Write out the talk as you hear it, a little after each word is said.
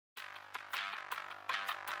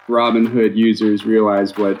Robinhood users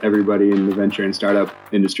realized what everybody in the venture and startup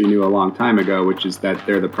industry knew a long time ago, which is that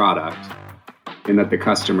they're the product and that the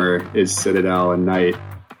customer is Citadel and Knight.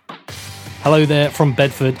 Hello there from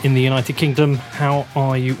Bedford in the United Kingdom. How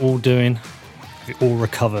are you all doing? Have you all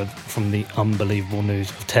recovered from the unbelievable news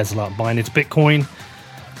of Tesla buying its Bitcoin?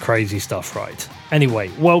 Crazy stuff, right? Anyway,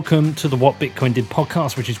 welcome to the What Bitcoin Did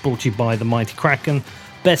podcast, which is brought to you by the mighty Kraken.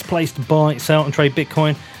 Best place to buy, sell and trade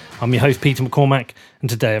Bitcoin. I'm your host, Peter McCormack, and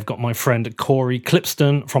today I've got my friend Cory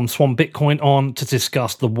Klippsten from Swan Bitcoin on to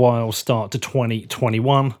discuss the wild start to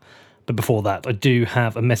 2021. But before that, I do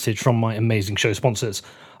have a message from my amazing show sponsors.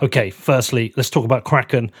 Okay, firstly, let's talk about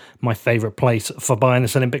Kraken, my favorite place for buying and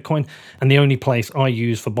selling Bitcoin, and the only place I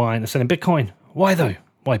use for buying and selling Bitcoin. Why though?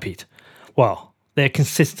 Why, Pete? Well, they're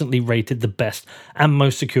consistently rated the best and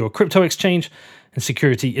most secure crypto exchange, and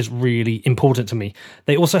security is really important to me.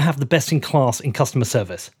 They also have the best in class in customer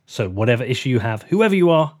service. So whatever issue you have, whoever you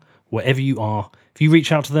are, wherever you are, if you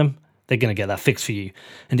reach out to them, they're going to get that fixed for you.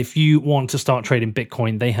 And if you want to start trading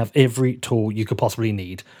Bitcoin, they have every tool you could possibly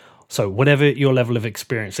need. So whatever your level of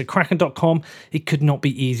experience at Kraken.com, it could not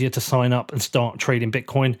be easier to sign up and start trading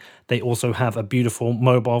Bitcoin. They also have a beautiful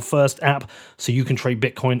mobile first app so you can trade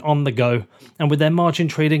Bitcoin on the go. And with their margin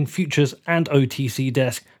trading, futures and OTC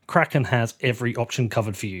desk, Kraken has every option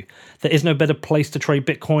covered for you. There is no better place to trade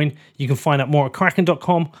Bitcoin. You can find out more at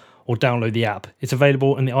Kraken.com or download the app. It's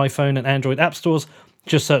available in the iPhone and Android app stores.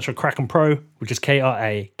 Just search for Kraken Pro, which is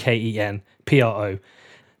Kraken Pro.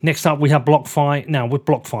 Next up, we have BlockFi. Now, with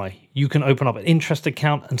BlockFi, you can open up an interest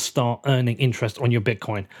account and start earning interest on your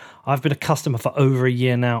Bitcoin. I've been a customer for over a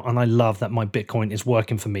year now, and I love that my Bitcoin is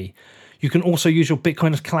working for me. You can also use your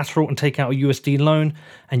Bitcoin as collateral and take out a USD loan,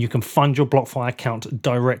 and you can fund your BlockFi account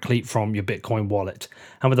directly from your Bitcoin wallet.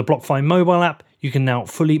 And with the BlockFi mobile app, you can now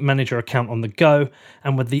fully manage your account on the go.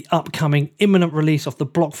 And with the upcoming imminent release of the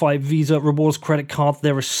BlockFi Visa Rewards credit card,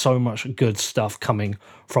 there is so much good stuff coming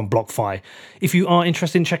from BlockFi. If you are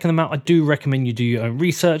interested in checking them out, I do recommend you do your own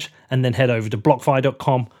research and then head over to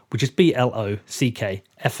blockfi.com, which is blockfi.com.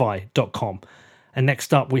 And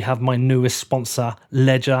next up, we have my newest sponsor,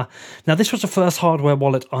 Ledger. Now, this was the first hardware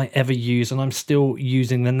wallet I ever used, and I'm still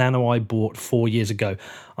using the Nano I bought 4 years ago.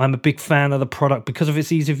 I'm a big fan of the product because of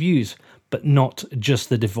its ease of use, but not just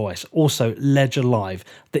the device. Also, Ledger Live,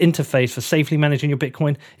 the interface for safely managing your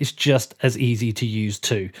Bitcoin, is just as easy to use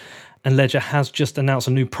too. And Ledger has just announced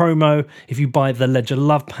a new promo. If you buy the Ledger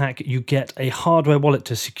Love Pack, you get a hardware wallet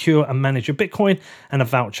to secure and manage your Bitcoin and a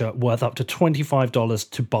voucher worth up to $25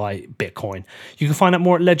 to buy Bitcoin. You can find out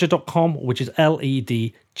more at ledger.com, which is ledger.com.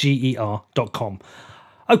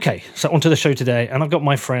 Okay, so onto the show today, and I've got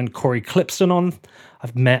my friend Cory Klippsten on.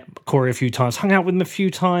 I've met Cory a few times, hung out with him a few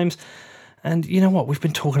times, and you know what? We've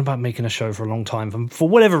been talking about making a show for a long time, and for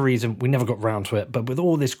whatever reason, we never got round to it. But with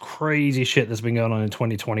all this crazy shit that's been going on in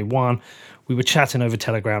 2021, we were chatting over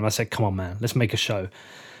Telegram. I said, come on, man, let's make a show.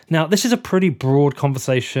 Now, this is a pretty broad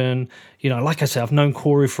conversation. You know, like I said, I've known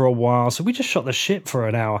Cory for a while, so we just shot the shit for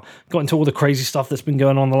an hour. Got into all the crazy stuff that's been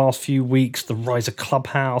going on the last few weeks, the rise of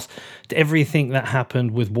Clubhouse, to everything that happened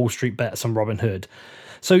with Wall Street Bets and Robinhood.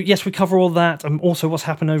 So yes, we cover all that, and also what's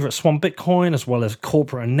happened over at Swan Bitcoin, as well as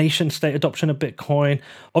corporate and nation state adoption of Bitcoin.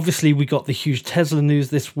 Obviously, we got the huge Tesla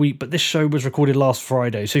news this week, but this show was recorded last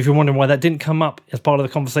Friday. So if you're wondering why that didn't come up as part of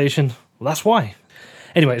the conversation, well, that's why.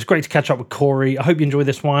 Anyway, it's great to catch up with Cory. I hope you enjoy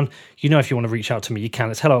this one. You know, if you want to reach out to me, you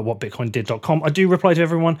can. It's hello@whatbitcoindid.com. I do reply to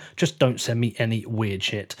everyone. Just don't send me any weird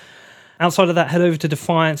shit. Outside of that, head over to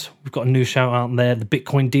Defiance. We've got a new shout out there, The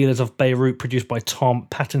Bitcoin Dealers of Beirut, produced by Tom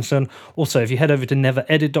Pattinson. Also, if you head over to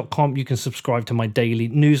neveredit.com, you can subscribe to my daily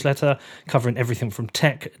newsletter covering everything from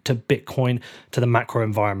tech to Bitcoin to the macro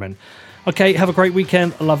environment. Okay, have a great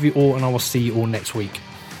weekend. I love you all, and I will see you all next week.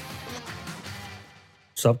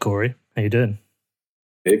 What's up, Cory? How you doing?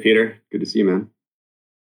 Hey, Peter. Good to see you, man.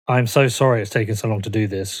 I'm so sorry it's taken so long to do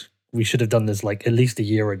this. We should have done this like at least a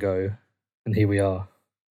year ago, and here we are.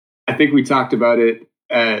 I think we talked about it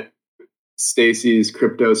at Stacy's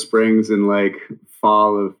Crypto Springs in like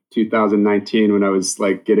fall of 2019 when I was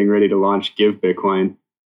like getting ready to launch Give Bitcoin.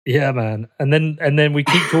 Yeah, man. And then we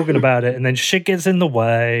keep talking about it, and then shit gets in the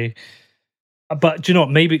way. But do you know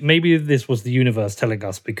what? Maybe this was the universe telling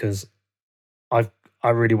us, because I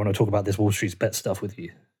really want to talk about this Wall Street's Bet stuff with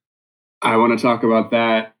you. I want to talk about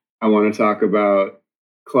that. I want to talk about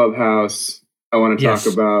Clubhouse. I want to talk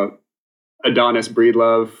about Adonis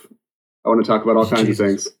Breedlove. I want to talk about all kinds of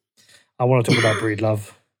things. I want to talk about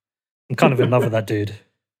Breedlove. I'm kind of in love with that dude.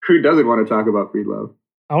 Who doesn't want to talk about Breedlove?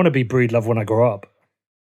 I want to be Breedlove when I grow up.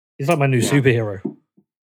 He's like my new superhero.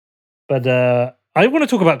 But I want to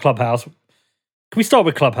talk about Clubhouse. Can we start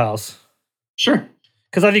with Clubhouse? Sure.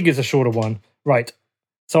 because I think it's a shorter one. Right.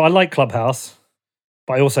 So I like Clubhouse,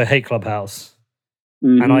 but I also hate Clubhouse.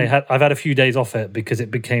 Mm-hmm. And I've had a few days off it because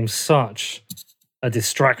it became such a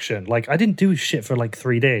distraction. Like, I didn't do shit for like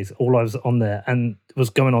 3 days. All I was on there and was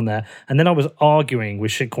going on there. And then I was arguing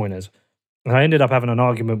with shitcoiners. And I ended up having an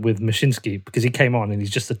argument with Mashinsky because he came on and he's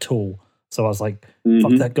just a tool. So I was like,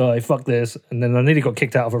 fuck that guy, fuck this. And then I nearly got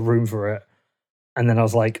kicked out of a room for it. And then I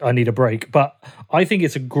was like, I need a break. But I think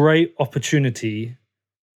it's a great opportunity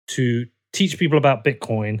to teach people about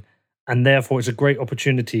Bitcoin. And therefore, it's a great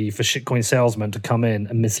opportunity for shitcoin salesmen to come in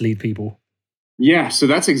and mislead people. Yeah, so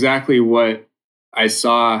that's exactly what I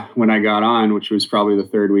saw when I got on, which was probably the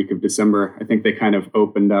third week of December. I think they kind of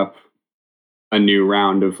opened up a new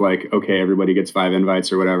round of like, okay, everybody gets 5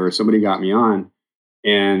 invites or whatever. Somebody got me on,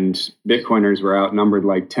 and Bitcoiners were outnumbered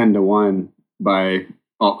like 10-1 by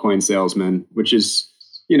altcoin salesmen, which is,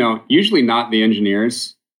 usually not the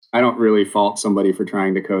engineers. I don't really fault somebody for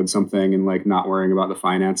trying to code something and like not worrying about the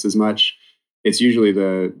finance as much. It's usually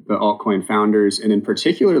the altcoin founders, and in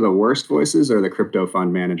particular, the worst voices are the crypto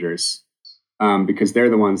fund managers. Because they're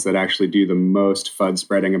the ones that actually do the most FUD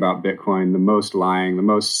spreading about Bitcoin, the most lying, the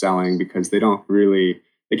most selling, because they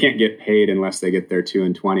can't get paid unless they get their 2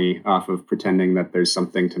 and 20 off of pretending that there's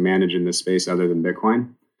something to manage in this space other than Bitcoin.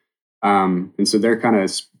 And so they're kind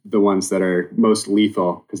of the ones that are most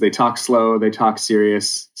lethal because they talk slow, they talk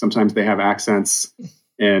serious. Sometimes they have accents,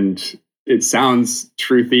 and it sounds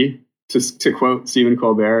truthy, to quote Stephen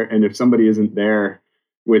Colbert. And if somebody isn't there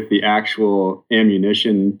with the actual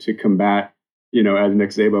ammunition to combat, as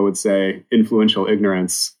Nick Szabo would say, influential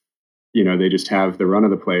ignorance, they just have the run of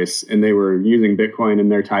the place. And they were using Bitcoin in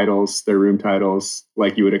their titles, their room titles,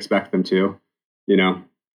 like you would expect them to,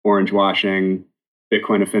 orange washing,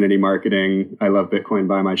 Bitcoin affinity marketing. I love Bitcoin,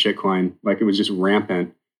 buy my shitcoin. Like, it was just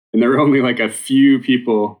rampant. And there were only like a few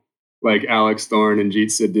people like Alex Thorne and Jeet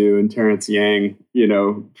Sidhu and Terrence Yang,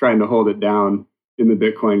 trying to hold it down in the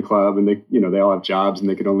Bitcoin club. And they all have jobs and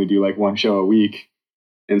they could only do like one show a week.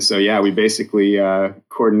 And so, yeah, we basically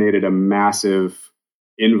coordinated a massive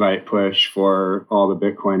invite push for all the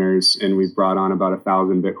Bitcoiners, and we've brought on about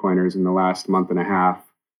 1,000 Bitcoiners in the last month and a half.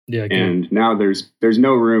 Yeah, good. And now there's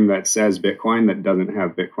no room that says Bitcoin that doesn't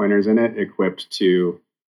have Bitcoiners in it equipped to,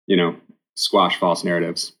 squash false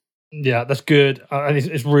narratives. Yeah, that's good.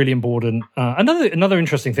 It's really important. Another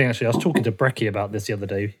interesting thing, actually, I was talking to Brecky about this the other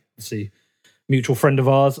day. See, mutual friend of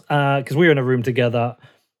ours, because we were in a room together.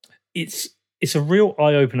 It's a real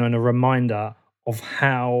eye-opener and a reminder of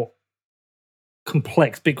how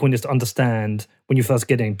complex Bitcoin is to understand when you first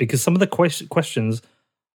get in, because some of the questions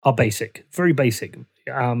are basic, very basic.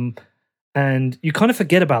 And you kind of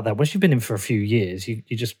forget about that. Once you've been in for a few years, you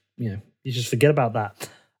just forget about that.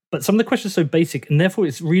 But some of the questions are so basic, and therefore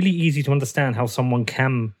it's really easy to understand how someone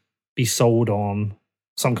can be sold on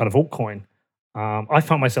some kind of altcoin. I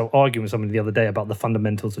found myself arguing with somebody the other day about the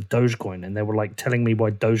fundamentals of Dogecoin, and they were like telling me why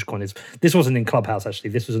Dogecoin is. This wasn't in Clubhouse, actually.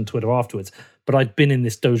 This was on Twitter afterwards. But I'd been in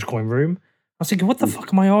this Dogecoin room. I was thinking, what the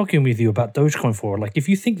fuck am I arguing with you about Dogecoin for? Like, if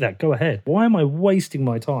you think that, go ahead. Why am I wasting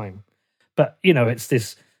my time? But, it's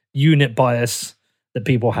this unit bias that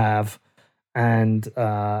people have. And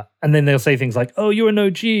then they'll say things like, oh, you're an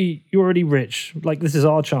OG. You're already rich. Like, this is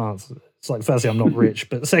our chance. It's like, firstly, I'm not rich.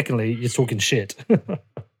 But secondly, you're talking shit.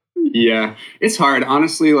 Yeah, it's hard.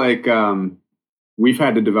 Honestly, like, we've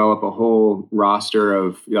had to develop a whole roster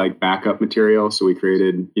of like backup material. So we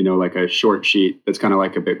created, like a short sheet that's kind of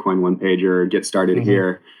like a Bitcoin one-pager, get started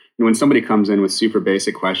here. And when somebody comes in with super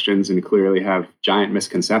basic questions and clearly have giant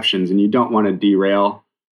misconceptions, and you don't want to derail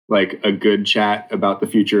like a good chat about the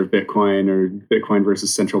future of Bitcoin or Bitcoin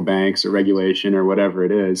versus central banks or regulation or whatever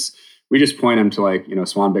it is, we just point them to like,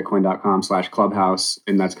 swanbitcoin.com/clubhouse.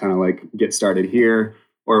 And that's kind of like, get started here.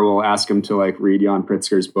 Or we'll ask them to like read Jan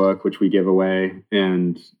Pritzker's book, which we give away,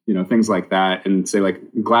 and things like that, and say like,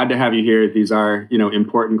 glad to have you here. These are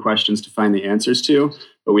important questions to find the answers to,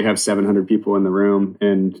 but we have 700 people in the room,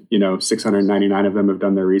 and 699 of them have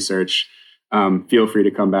done their research. Feel free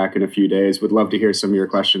to come back in a few days. Would love to hear some of your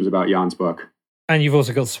questions about Jan's book. And you've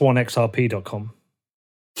also got swanxrp.com.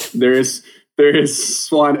 There is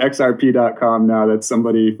swanxrp.com now that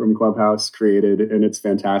somebody from Clubhouse created, and it's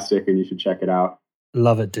fantastic, and you should check it out.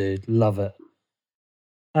 Love it, dude. Love it.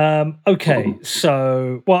 Okay,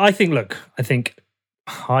 so, well, I think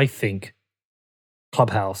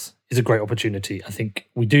Clubhouse is a great opportunity. I think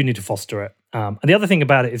we do need to foster it. And the other thing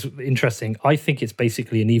about it is interesting. I think it's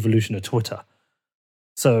basically an evolution of Twitter.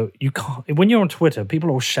 So you can't, when you're on Twitter,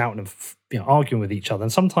 people are all shouting and arguing with each other.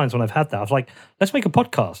 And sometimes when I've had that, I was like, let's make a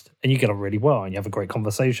podcast, and you get on really well and you have a great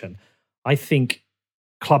conversation. I think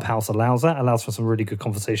Clubhouse allows for some really good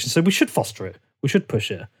conversations. So we should foster it. We should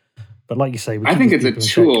push it. But like you say, I think it's a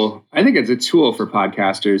tool. I think it's a tool for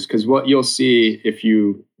podcasters, because what you'll see if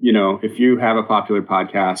you have a popular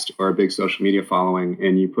podcast or a big social media following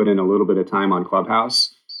and you put in a little bit of time on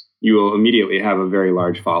Clubhouse, you will immediately have a very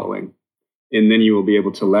large following. And then you will be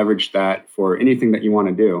able to leverage that for anything that you want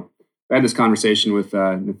to do. I had this conversation with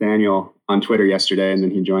Nathaniel on Twitter yesterday, and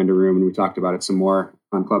then he joined a room and we talked about it some more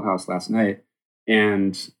on Clubhouse last night.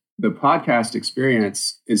 And the podcast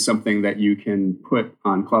experience is something that you can put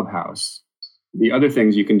on Clubhouse. The other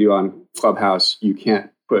things you can do on Clubhouse, you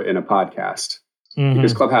can't put in a podcast.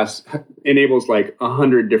 Because Clubhouse enables like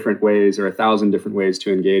 100 different ways or 1,000 different ways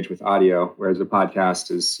to engage with audio, whereas a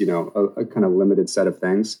podcast is, a kind of limited set of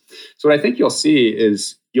things. So what I think you'll see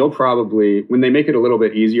is you'll probably, when they make it a little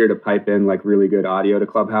bit easier to pipe in like really good audio to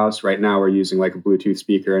Clubhouse, right now we're using like a Bluetooth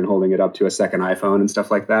speaker and holding it up to a second iPhone and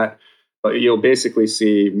stuff like that. But you'll basically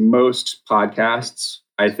see most podcasts,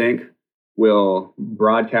 I think, will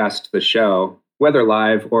broadcast the show, whether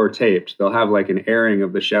live or taped. They'll have like an airing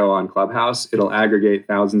of the show on Clubhouse. It'll aggregate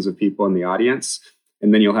thousands of people in the audience.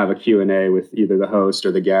 And then you'll have a Q&A with either the host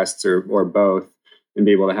or the guests or both, and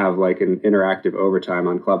be able to have like an interactive overtime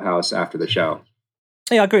on Clubhouse after the show.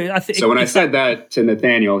 Yeah, I agree. So when I said that to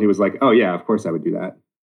Nathaniel, he was like, oh yeah, of course I would do that.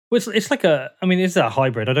 Well, it's like it's a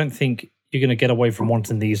hybrid. I don't think you're going to get away from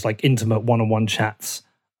wanting these like intimate one-on-one chats.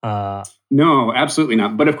 No, absolutely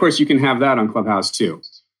not. But of course you can have that on Clubhouse too.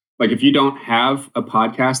 Like if you don't have a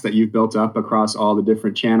podcast that you've built up across all the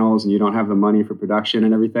different channels and you don't have the money for production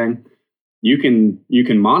and everything, you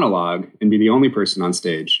can monologue and be the only person on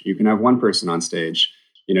stage. You can have one person on stage.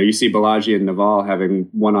 You see Balaji and Naval having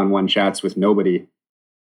one-on-one chats with nobody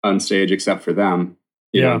on stage except for them.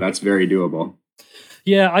 That's very doable.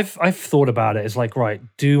 Yeah, I've thought about it. It's like, right,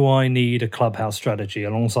 do I need a Clubhouse strategy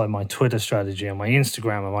alongside my Twitter strategy and my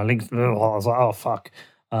Instagram and my LinkedIn? I was like, oh fuck.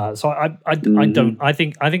 So I don't. I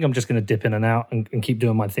think I'm just going to dip in and out and keep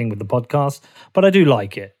doing my thing with the podcast. But I do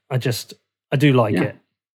like it. I do like it.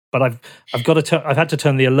 But I've had to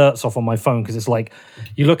turn the alerts off on my phone, because it's like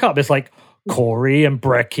you look up, it's like Cory and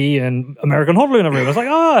Brecky and American Hodler and everyone. It's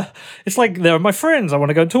like it's like they're my friends. I want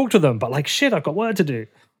to go and talk to them. But like shit, I've got work to do.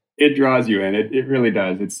 It draws you in. It really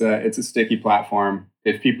does. It's a sticky platform.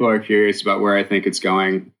 If people are curious about where I think it's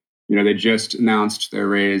going, they just announced their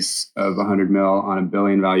raise of 100 mil on a $1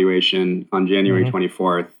 billion valuation on January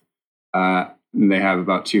 24th. They have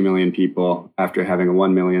about 2 million people after having a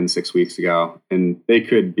 1 million 6 weeks ago. And they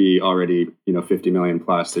could be already, 50 million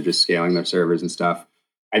plus. They're just scaling their servers and stuff.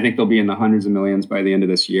 I think they'll be in the hundreds of millions by the end of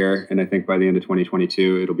this year. And I think by the end of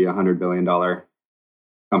 2022, it'll be a $100 billion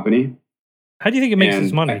company. How do you think it makes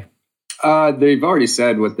its money? They've already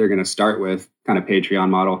said what they're going to start with, kind of Patreon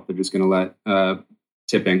model. They're just going to let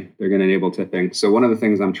tipping. They're going to enable tipping. So one of the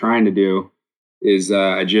things I'm trying to do is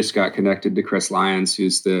I just got connected to Chris Lyons,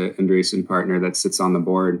 who's the Andreessen partner that sits on the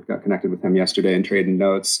board. Got connected with him yesterday and trading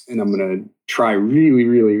notes. And I'm going to try really,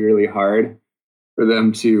 really, really hard for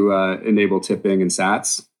them to enable tipping and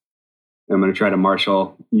sats. And I'm going to try to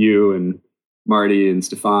marshal you and Marty and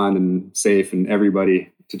Stefan and Safe and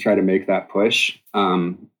everybody to try to make that push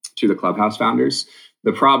to the Clubhouse founders.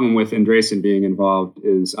 The problem with Andreessen being involved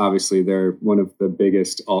is obviously they're one of the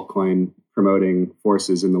biggest altcoin promoting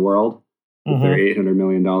forces in the world. With their $800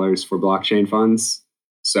 million for blockchain funds.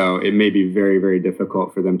 So it may be very, very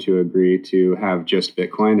difficult for them to agree to have just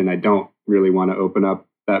Bitcoin. And I don't really want to open up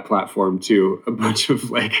that platform to a bunch of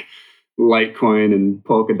like Litecoin and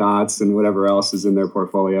Polka Dots and whatever else is in their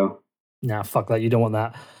portfolio. Nah, fuck that. You don't want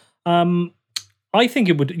that. I think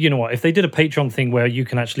it would, if they did a Patreon thing where you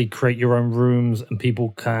can actually create your own rooms and people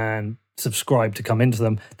can subscribe to come into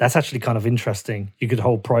them, that's actually kind of interesting. You could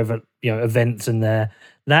hold private, events in there.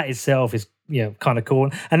 That itself is, kind of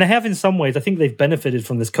cool. And they have in some ways, I think they've benefited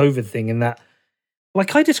from this COVID thing in that,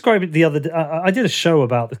 like I described it the other day, I did a show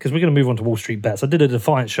about this because we're going to move on to Wall Street Bets. I did a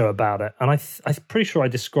Defiant show about it. And I'm pretty sure I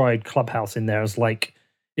described Clubhouse in there as like,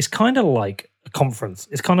 it's kind of like a conference.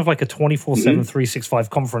 It's kind of like a 24/7, 365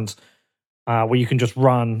 conference where you can just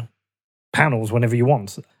run panels whenever you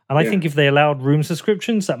want. And I think if they allowed room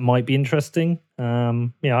subscriptions, that might be interesting.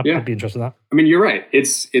 I'd be interested in that. I mean, you're right.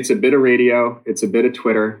 It's a bit of radio. It's a bit of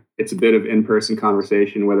Twitter. It's a bit of in-person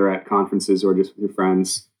conversation, whether at conferences or just with your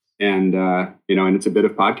friends. And, and it's a bit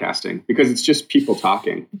of podcasting because it's just people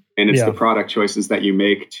talking. And it's the product choices that you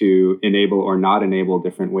make to enable or not enable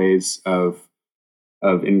different ways of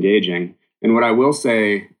engaging. And what I will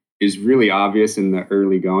say is really obvious in the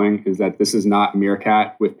early going is that this is not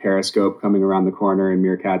Meerkat with Periscope coming around the corner and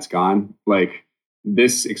Meerkat's gone. Like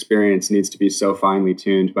this experience needs to be so finely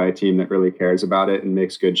tuned by a team that really cares about it and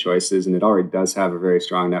makes good choices. And it already does have a very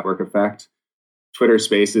strong network effect. Twitter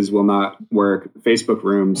Spaces will not work. Facebook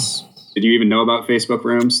Rooms. Did you even know about Facebook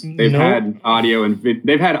Rooms? They've had audio and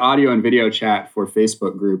video chat for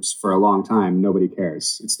Facebook groups for a long time. Nobody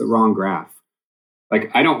cares. It's the wrong graph.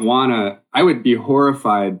 Like, I would be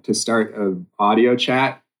horrified to start an audio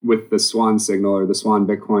chat with the Swan Signal or the Swan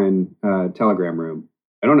Bitcoin Telegram room.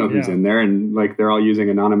 I don't know who's in there, and like they're all using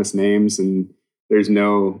anonymous names, and there's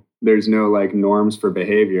no like norms for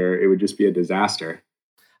behavior. It would just be a disaster.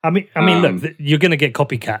 I mean, look, you're going to get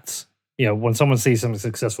copycats. You know, when someone sees something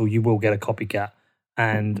successful, you will get a copycat.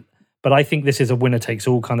 But I think this is a winner takes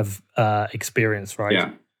all kind of experience, right?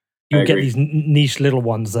 Yeah. You'll get these niche little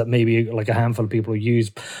ones that maybe like a handful of people use.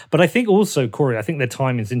 But I think also, Cory, I think their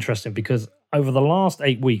timing is interesting because over the last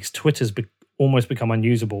 8 weeks, Twitter's almost become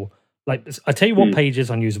unusable. Like, I tell you what page is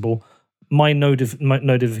unusable. My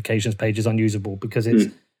notifications page is unusable because it's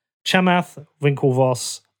Chamath,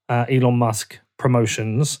 Winklevoss, Elon Musk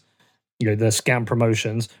promotions, you know, the scam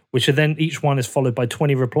promotions, which are then each one is followed by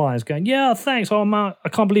 20 replies going, yeah, thanks. Oh, man, I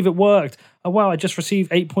can't believe it worked. Oh, wow, I just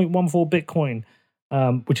received 8.14 Bitcoin,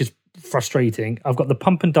 which is frustrating. I've got the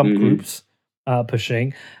pump and dump groups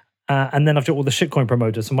pushing. And then I've got all the shitcoin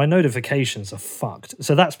promoters, so my notifications are fucked.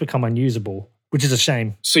 So that's become unusable, which is a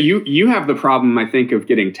shame. So you have the problem, I think, of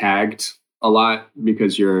getting tagged a lot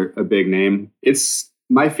because you're a big name.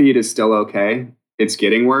 My feed is still okay. It's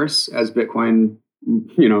getting worse as Bitcoin,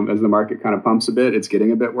 you know, as the market kind of pumps a bit. It's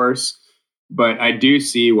getting a bit worse. But I do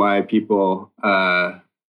see why people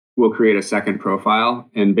will create a second profile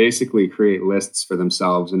and basically create lists for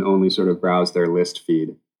themselves and only sort of browse their list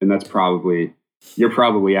feed. And you're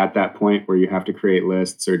probably at that point where you have to create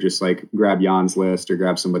lists or just like grab Jan's list or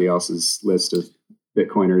grab somebody else's list of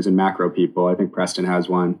Bitcoiners and macro people. I think Preston has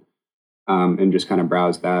one, and just kind of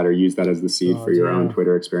browse that or use that as the seed for your own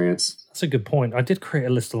Twitter experience. That's a good point. I did create a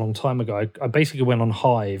list a long time ago. I basically went on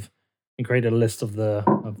Hive and created a list of the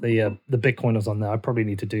Bitcoiners on there. I probably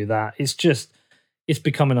need to do that. It's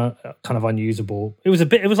becoming a kind of unusable. It was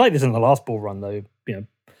like this in the last bull run though. You know,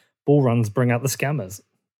 bull runs bring out the scammers.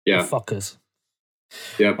 Yeah. The fuckers.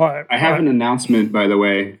 Yeah. Right, I have an announcement, by the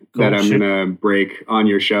way, that I'm going to break on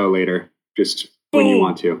your show later, just when you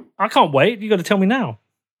want to. I can't wait. You got to tell me now.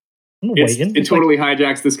 I'm not waiting. It totally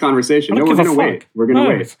hijacks this conversation. No, we're going to wait. We're going to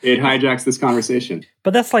wait. It hijacks this conversation.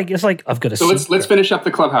 But it's like I've got to. So let's finish up the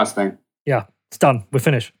Clubhouse thing. Yeah, it's done. We're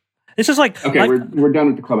finished. It's just like okay, we're done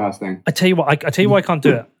with the Clubhouse thing. I tell you what. I tell you why I can't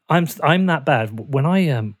do it. I'm that bad. When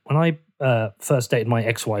I first dated my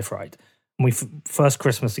ex-wife, right, and we first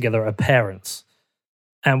Christmas together at parents.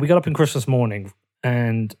 And we got up in Christmas morning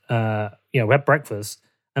and, we had breakfast.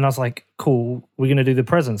 And I was like, cool, we're going to do the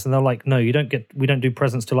presents. And they're like, no, we don't do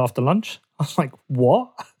presents till after lunch. I was like,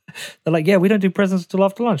 what? They're like, yeah, we don't do presents till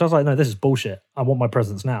after lunch. I was like, no, this is bullshit. I want my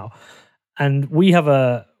presents now. And we have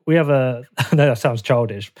a, I know that sounds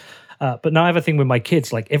childish, but now I have a thing with my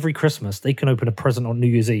kids. Like every Christmas, they can open a present on New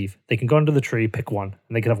Year's Eve. They can go under the tree, pick one,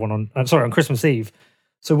 and they can have one on Christmas Eve.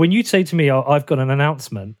 So when you say to me, I've got an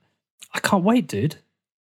announcement, I can't wait, dude.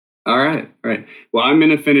 All right. Well, I'm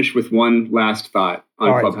going to finish with one last thought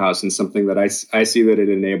on Clubhouse and something that I see that it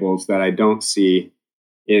enables that I don't see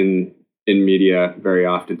in media very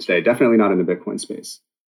often today. Definitely not in the Bitcoin space,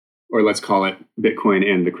 or let's call it Bitcoin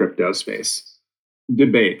and the crypto space.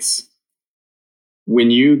 Debates.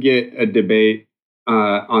 When you get a debate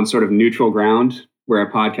on sort of neutral ground where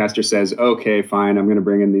a podcaster says, okay, fine, I'm going to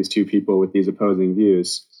bring in these two people with these opposing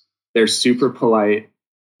views. They're super polite.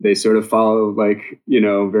 They sort of follow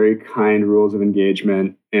very kind rules of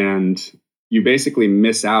engagement, and you basically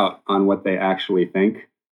miss out on what they actually think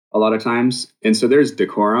a lot of times. And so there's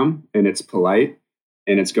decorum, and it's polite,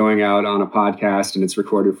 and it's going out on a podcast, and it's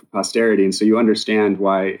recorded for posterity. And so you understand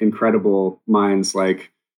why incredible minds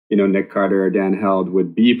like, Nick Carter or Dan Held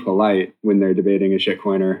would be polite when they're debating a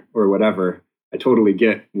shitcoiner or whatever. I totally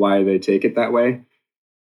get why they take it that way.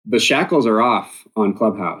 The shackles are off on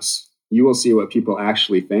Clubhouse. You will see what people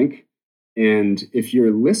actually think. And if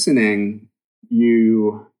you're listening,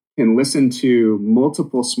 you can listen to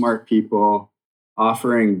multiple smart people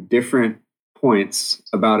offering different points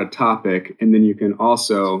about a topic. And then you can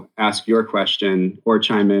also ask your question or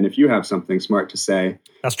chime in if you have something smart to say.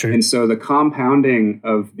 That's true. And so the compounding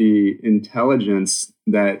of the intelligence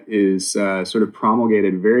that is sort of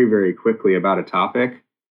promulgated very, very quickly about a topic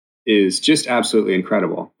is just absolutely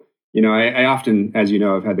incredible. I often, as you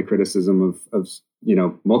know, I've had the criticism of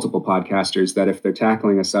multiple podcasters that if they're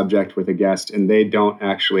tackling a subject with a guest and they don't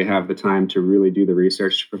actually have the time to really do the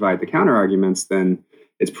research to provide the counter arguments, then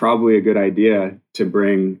it's probably a good idea to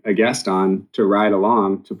bring a guest on to ride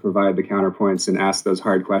along, to provide the counterpoints and ask those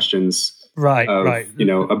hard questions Right.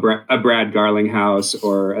 a Brad Garlinghouse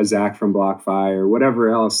or a Zach from BlockFi or whatever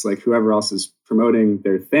else, like whoever else is promoting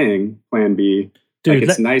their thing, Plan B. Dude, like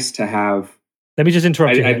it's nice to have. Let me just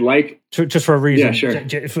interrupt you. I'd like just for a reason. Yeah, sure.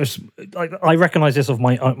 I recognize this of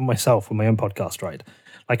myself with my own podcast, right?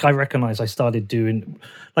 Like I recognize I started doing,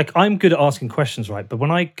 like I'm good at asking questions, right? But when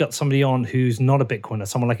I got somebody on who's not a Bitcoiner,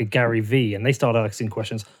 someone like a Gary V, and they start asking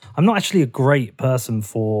questions, I'm not actually a great person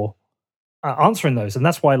for answering those. And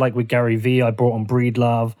that's why, like with Gary V, I brought on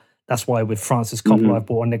Breedlove. That's why with Francis Coppola, I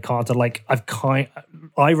brought on Nick Carter. Like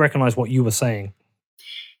I recognize what you were saying.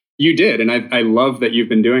 You did. And I love that you've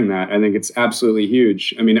been doing that. I think it's absolutely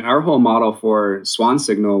huge. I mean, our whole model for Swan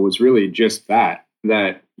Signal was really just that,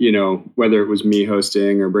 whether it was me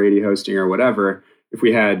hosting or Brady hosting or whatever, if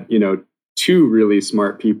we had, two really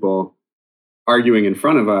smart people arguing in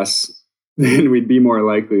front of us, then we'd be more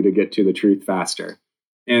likely to get to the truth faster.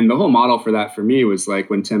 And the whole model for that for me was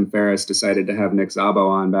like when Tim Ferriss decided to have Nick Szabo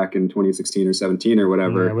on back in 2016 or 17 or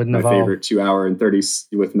whatever, my favorite 2 hour and 30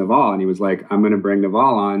 with Naval. And he was like, I'm going to bring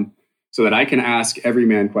Naval on so that I can ask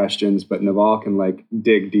everyman questions, but Naval can like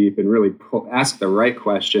dig deep and really ask the right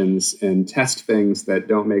questions and test things that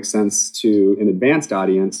don't make sense to an advanced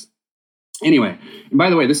audience. Anyway, and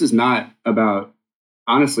by the way, this is not about,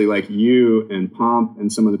 honestly, like you and Pomp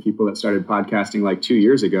and some of the people that started podcasting like 2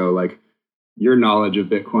 years ago, like your knowledge of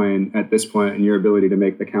Bitcoin at this point and your ability to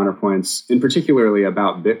make the counterpoints, in particularly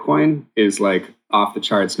about Bitcoin, is like off the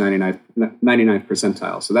charts 99th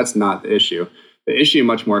percentile. So that's not the issue. The issue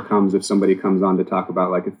much more comes if somebody comes on to talk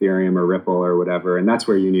about like Ethereum or Ripple or whatever, and that's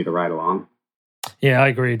where you need to ride along. Yeah, I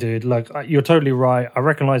agree, dude. Like you're totally right. I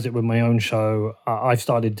recognize it with my own show. I've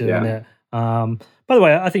started doing it. By the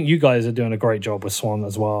way, I think you guys are doing a great job with Swan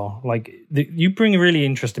as well. Like you bring really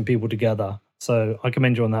interesting people together. So I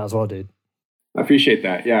commend you on that as well, dude. I appreciate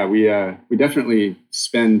that. Yeah, we definitely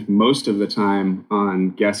spend most of the time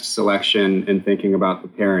on guest selection and thinking about the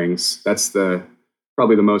pairings. That's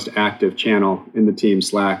probably the most active channel in the team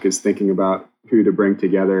Slack, is thinking about who to bring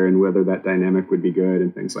together and whether that dynamic would be good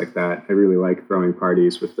and things like that. I really like throwing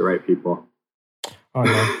parties with the right people. All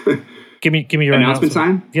right, man. Give me your announcement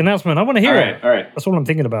time. The announcement. I want to hear it. All right. That's what I'm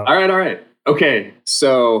thinking about. All right. Okay,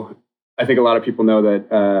 so I think a lot of people know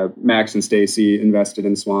that Max and Stacy invested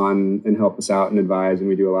in Swan and help us out and advise, and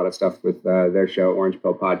we do a lot of stuff with their show, Orange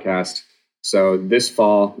Pill Podcast. So this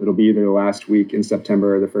fall, it'll be either the last week in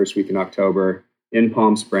September or the first week in October in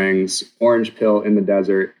Palm Springs, Orange Pill in the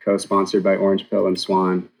Desert, co-sponsored by Orange Pill and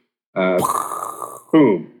Swan.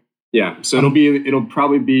 Boom. Yeah, so it'll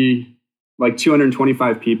probably be like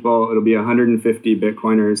 225 people. It'll be 150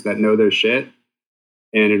 Bitcoiners that know their shit.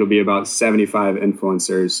 And it'll be about 75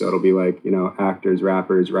 influencers. So it'll be like, actors,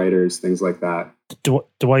 rappers, writers, things like that.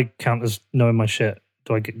 Do I count as knowing my shit?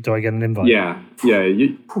 Do I get an invite? Yeah.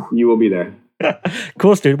 You will be there. Of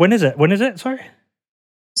course, dude. When is it? Sorry.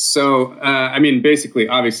 So, basically,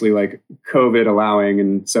 obviously, like COVID allowing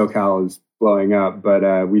and SoCal is blowing up,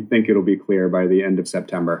 but we think it'll be clear by the end of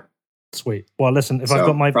September. Sweet. Well, listen, if I've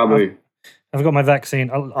got my vaccine,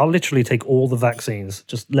 I'll literally take all the vaccines.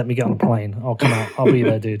 Just let me get on a plane. I'll come out. I'll be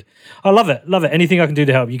there, dude. I love it. Anything I can do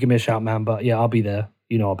to help, you give me a shout, man. But yeah, I'll be there.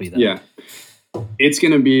 I'll be there. Yeah. It's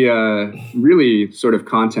going to be really sort of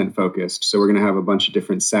content focused. So we're going to have a bunch of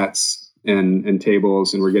different sets and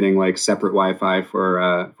tables, and we're getting like separate Wi-Fi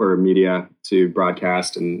for media to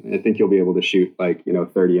broadcast. And I think you'll be able to shoot like,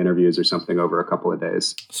 30 interviews or something over a couple of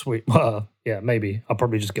days. Sweet. Yeah, maybe. I'll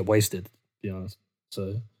probably just get wasted, to be honest.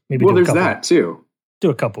 So maybe. Well, there's that too.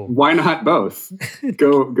 Do a couple. Why not both?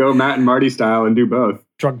 Go Matt and Marty style and do both.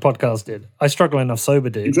 Drunk podcast, dude. I struggle enough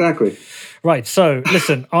sober, dude. Exactly. Right. So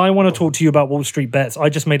listen, I want to talk to you about Wall Street Bets. I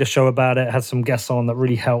just made a show about it. Had some guests on that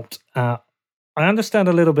really helped. I understand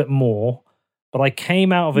a little bit more, but I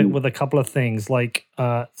came out of it with a couple of things. Like,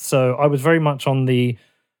 so I was very much on the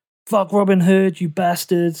fuck Robinhood, you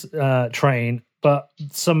bastards train. But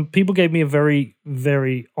some people gave me a very,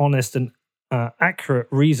 very honest and accurate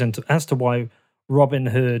reason as to why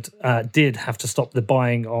Robinhood did have to stop the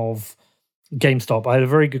buying of GameStop. I had a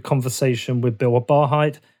very good conversation with Bill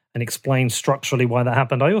Barheit and explained structurally why that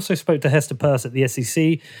happened. I also spoke to Hester Peirce at the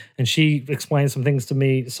SEC, and she explained some things to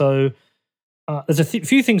me. So there's a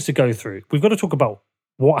few things to go through. We've got to talk about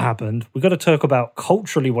what happened. We've got to talk about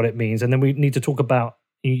culturally what it means, and then we need to talk about,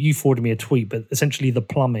 you forwarded me a tweet, but essentially the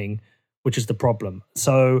plumbing, which is the problem.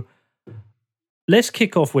 So let's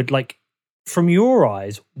kick off with, like, from your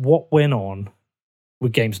eyes, what went on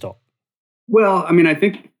with GameStop? Well, I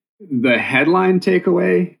think the headline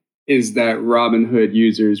takeaway is that Robinhood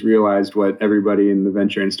users realized what everybody in the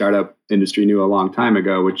venture and startup industry knew a long time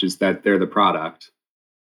ago, which is that they're the product.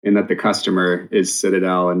 and that the customer is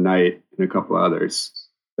Citadel and Knight and a couple of others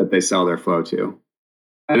that they sell their flow to.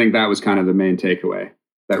 I think that was kind of the main takeaway,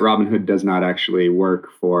 that Robinhood does not actually work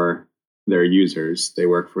for their users. They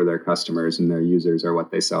work for their customers, and their users are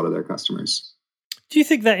what they sell to their customers. Do you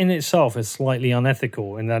think that in itself is slightly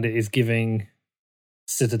unethical in that it is giving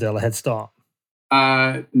Citadel a head start?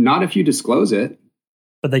 Not if you disclose it.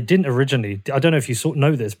 But they didn't originally. I don't know if you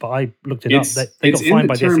know this, but I looked it up. They got fined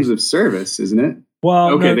by the SEC. It's in the terms of service, isn't it?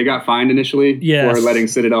 Well, okay, no, they got fined initially for letting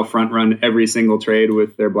Citadel front run every single trade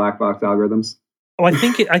with their black box algorithms. Oh, I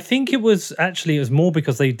think it was more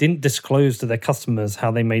because they didn't disclose to their customers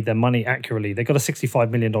how they made their money accurately. They got a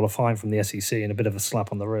 $65 million fine from the SEC and a bit of a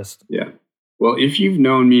slap on the wrist. Yeah. Well, if you've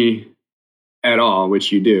known me at all,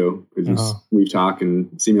 which you do, because we've talked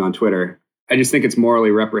and seen me on Twitter, I just think it's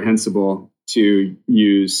morally reprehensible to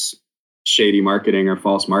use shady marketing or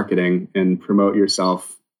false marketing and promote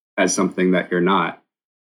yourself as something that you're not.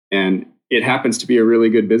 And it happens to be a really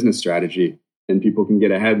good business strategy, and people can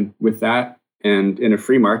get ahead with that. And in a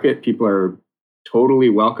free market, people are totally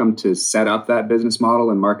welcome to set up that business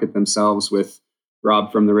model and market themselves with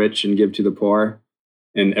rob from the rich and give to the poor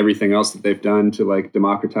and everything else that they've done to like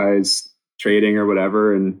democratize trading or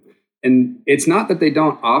whatever. And it's not that they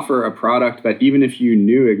don't offer a product that even if you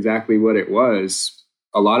knew exactly what it was,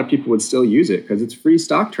 a lot of people would still use it because it's free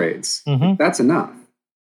stock trades. Mm-hmm. That's enough,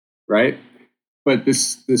 right? But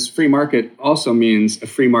this free market also means a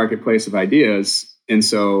free marketplace of ideas. And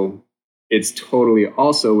so it's totally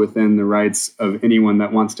also within the rights of anyone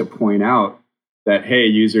that wants to point out that, hey,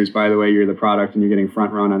 users, by the way, you're the product and you're getting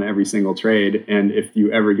front run on every single trade. And if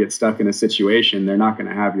you ever get stuck in a situation, they're not going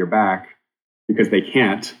to have your back because they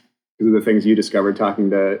can't. Because of the things you discovered talking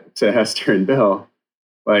to Hester and Bill,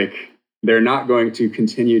 like they're not going to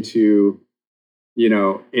continue to,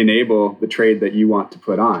 enable the trade that you want to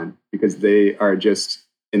put on because they are just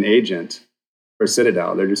an agent for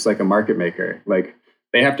Citadel. They're just like a market maker. Like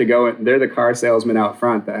they have to go, they're the car salesman out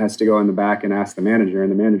front that has to go in the back and ask the manager,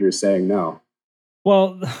 and the manager is saying no.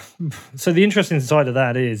 Well, so the interesting side of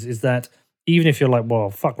that is that even if you're like, well,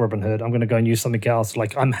 fuck Robinhood, I'm going to go and use something else.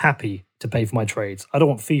 Like, I'm happy to pay for my trades. I don't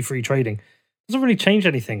want fee-free trading. It doesn't really change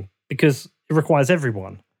anything because it requires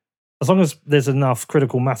everyone. As long as there's enough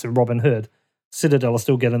critical mass in Robinhood, Citadel are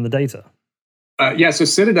still getting the data. So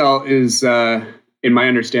Citadel is, in my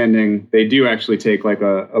understanding, they do actually take like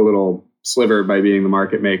a little sliver by being the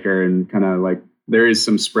market maker, and kind of like there is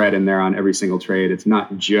some spread in there on every single trade. It's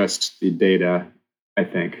not just the data, I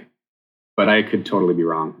think. But I could totally be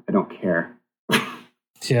wrong. I don't care.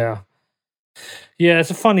 Yeah,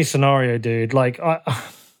 it's a funny scenario, dude. Like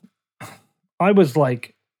I was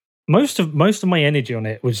like, most of my energy on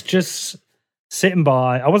it was just sitting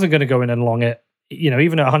by. I wasn't going to go in and long it.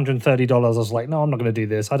 Even at $130, I was like, no, I'm not going to do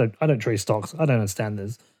this. I don't trade stocks. I don't understand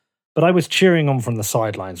this. But I was cheering on from the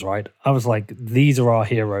sidelines, right? I was like, these are our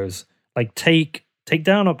heroes. Like take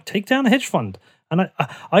down a hedge fund. And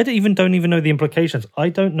I don't even know the implications. I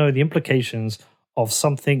don't know the implications of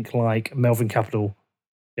something like Melvin Capital,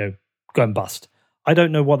 going bust. I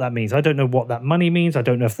don't know what that means. I don't know what that money means. I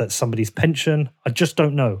don't know if that's somebody's pension. I just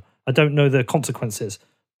don't know. I don't know the consequences.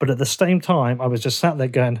 But at the same time, I was just sat there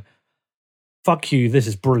going, fuck you, this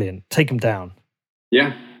is brilliant. Take them down.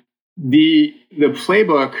 Yeah. The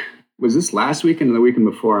playbook, was this last weekend or the weekend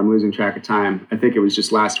before? I'm losing track of time. I think it was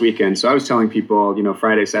just last weekend. So I was telling people,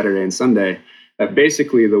 Friday, Saturday, and Sunday, that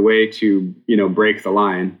basically the way to, break the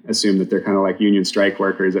line, assume that they're kind of like union strike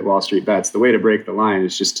workers at Wall Street Bets, the way to break the line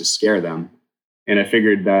is just to scare them. And I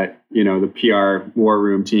figured that, the PR war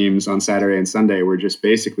room teams on Saturday and Sunday were just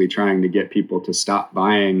basically trying to get people to stop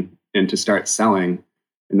buying and to start selling.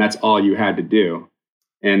 And that's all you had to do.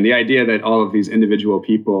 And the idea that all of these individual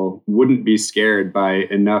people wouldn't be scared by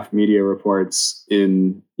enough media reports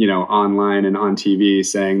in, online and on TV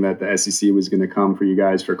saying that the SEC was going to come for you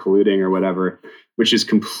guys for colluding or whatever, which is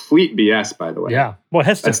complete BS, by the way. Yeah. Well,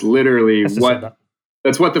 that's literally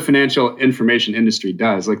that's what the financial information industry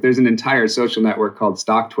does. Like there's an entire social network called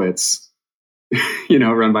StockTwits,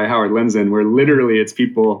 run by Howard Lindzen, where literally it's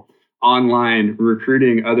people online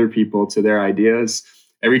recruiting other people to their ideas.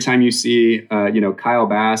 Every time you see, Kyle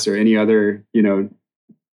Bass or any other,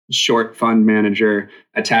 short fund manager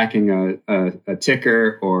attacking a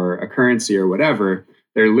ticker or a currency or whatever,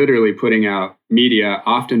 they're literally putting out media,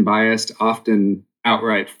 often biased, often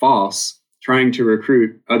outright false, trying to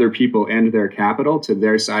recruit other people and their capital to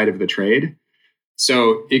their side of the trade.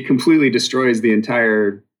 So it completely destroys the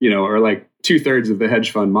entire, or like 2/3 of the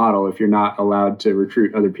hedge fund model if you're not allowed to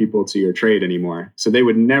recruit other people to your trade anymore. So they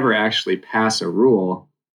would never actually pass a rule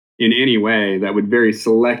in any way that would very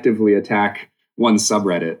selectively attack one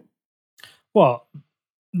subreddit. Well,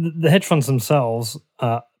 the hedge funds themselves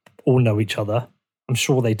all know each other. I'm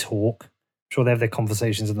sure they talk. I'm sure they have their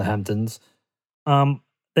conversations in the Hamptons.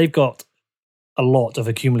 They've got a lot of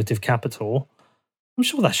accumulative capital. I'm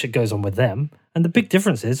sure that shit goes on with them. And the big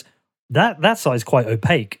difference is that side is quite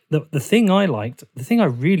opaque. The thing I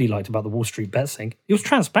really liked about the Wall Street Bets thing, it was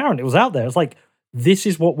transparent. It was out there. It's like, this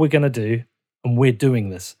is what we're going to do, and we're doing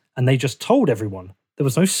this. And they just told everyone. There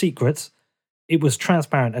was no secrets. It was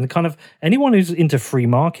transparent. And kind of anyone who's into free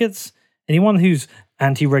markets, anyone who's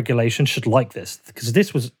anti-regulation should like this, because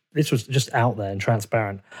this was just out there and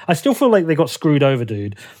transparent. I still feel like they got screwed over,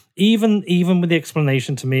 dude. Even with the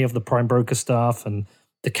explanation to me of the prime broker stuff and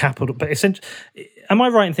the capital. But essentially, am I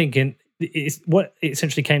right in thinking what it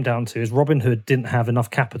essentially came down to is Robinhood didn't have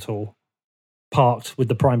enough capital parked with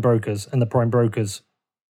the prime brokers, and the prime brokers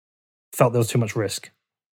felt there was too much risk?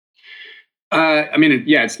 I mean,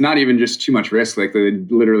 it's not even just too much risk. Like, they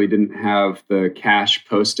literally didn't have the cash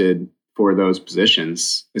posted for those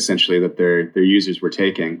positions, essentially, that their users were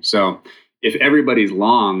taking. So if everybody's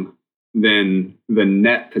long, then the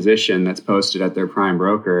net position that's posted at their prime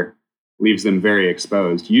broker leaves them very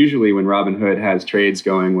exposed. Usually when Robinhood has trades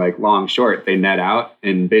going like long, short, they net out,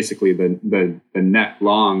 and basically the net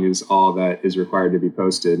long is all that is required to be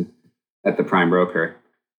posted at the prime broker.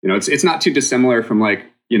 It's not too dissimilar from like,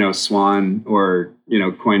 Swan or,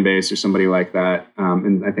 Coinbase or somebody like that.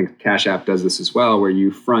 And I think Cash App does this as well, where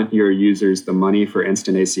you front your users the money for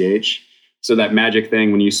instant ACH. So that magic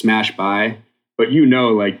thing when you smash buy, but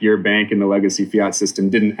like your bank in the legacy fiat system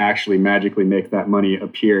didn't actually magically make that money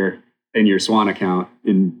appear in your Swan account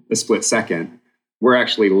in a split second. We're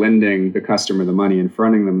actually lending the customer the money and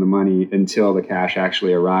fronting them the money until the cash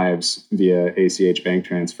actually arrives via ACH bank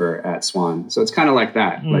transfer at Swan. So it's kind of like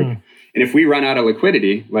that. And if we run out of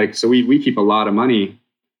liquidity, so we keep a lot of money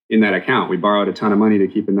in that account. We borrowed a ton of money to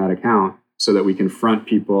keep in that account so that we can front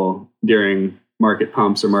people during market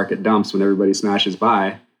pumps or market dumps when everybody smashes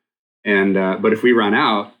buy. And but if we run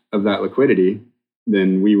out of that liquidity,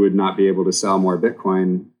 then we would not be able to sell more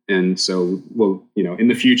Bitcoin. And so we'll, in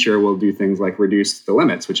the future, we'll do things like reduce the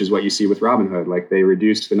limits, which is what you see with Robinhood. Like, they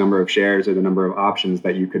reduced the number of shares or the number of options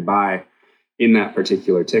that you could buy in that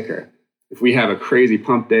particular ticker. If we have a crazy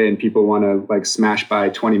pump day and people want to smash buy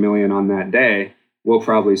 20 million on that day, we'll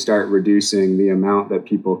probably start reducing the amount that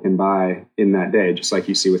people can buy in that day. Just like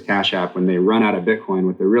you see with Cash App, when they run out of Bitcoin,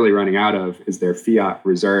 what they're really running out of is their fiat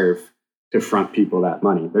reserve to front people that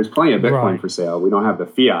money. There's plenty of Bitcoin for sale. We don't have the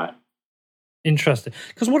fiat. Interesting.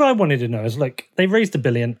 Because what I wanted to know is, they raised $1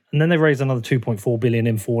 billion and then they raised another 2.4 billion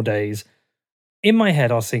in 4 days. In my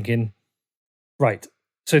head, I was thinking, right,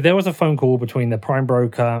 so there was a phone call between the prime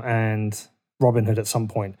broker and Robinhood at some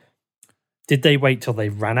point. Did they wait till they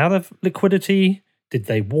ran out of liquidity? Did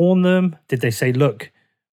they warn them? Did they say, look,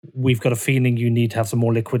 we've got a feeling you need to have some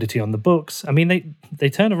more liquidity on the books? I mean, they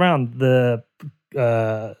turned around the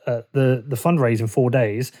fundraise in 4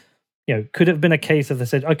 days. Could it have been a case of they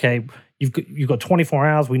said, okay, you've got 24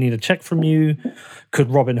 hours, we need a check from you? Could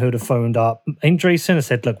Robinhood have phoned up Andreesen and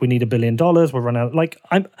said, look, we need $1 billion, we're running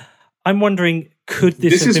out? I'm wondering, could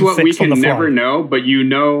this have been fixed on the fly? This is what we can never know, but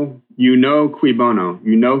cui bono.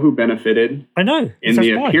 You know who benefited. I know. In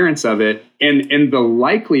the appearance of it. And the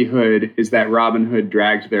likelihood is that Robinhood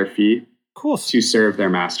dragged their feet, of course, to serve their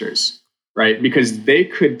masters. Right? Because they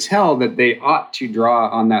could tell that they ought to draw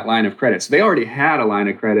on that line of credit. So they already had a line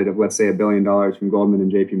of credit of, let's say, $1 billion from Goldman and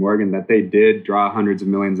JP Morgan that they did draw hundreds of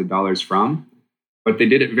millions of dollars from, but they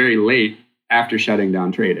did it very late after shutting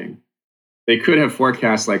down trading. They could have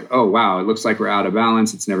forecast oh, wow, it looks like we're out of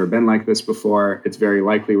balance. It's never been like this before. It's very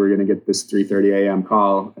likely we're going to get this 3:30 a.m.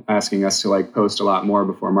 call asking us to post a lot more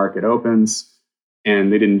before market opens.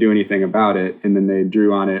 And they didn't do anything about it. And then they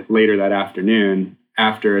drew on it later that afternoon,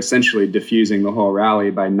 after essentially diffusing the whole rally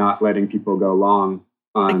by not letting people go long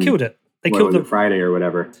on they killed it. They killed it Friday or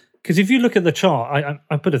whatever. Because if you look at the chart,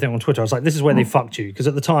 I put a thing on Twitter. I was like, this is where they fucked you. Because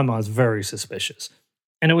at the time I was very suspicious.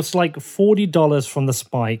 And it was $40 from the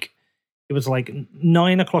spike. It was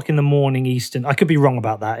 9 o'clock in the morning Eastern. I could be wrong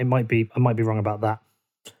about that. I might be wrong about that.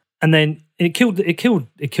 And then it killed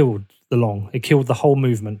the long. It killed the whole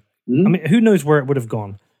movement. I mean, who knows where it would have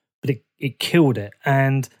gone, but it killed it.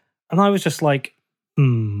 And I was just like,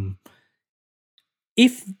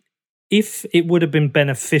 if it would have been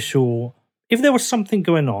beneficial, if there was something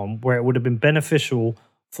going on where it would have been beneficial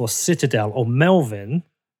for Citadel or Melvin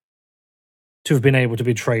to have been able to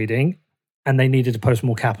be trading and they needed to post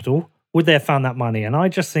more capital, would they have found that money? And I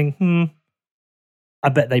just think, I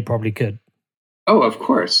bet they probably could. Oh, of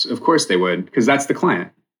course they would, because that's the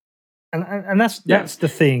client. And that's the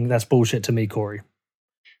thing that's bullshit to me, Cory.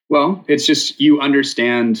 Well, it's just, you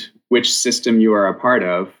understand which system you are a part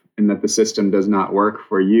of, and that the system does not work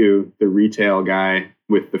for you, the retail guy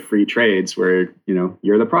with the free trades, where, you know,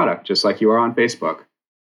 you're the product, just like you are on Facebook.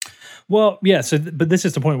 Well, yeah. So, but this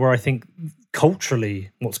is the point where I think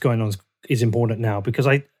culturally, what's going on is important now, because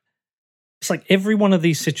it's like every one of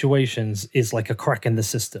these situations is like a crack in the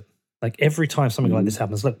system. Like every time something like this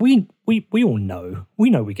happens, look, we all know,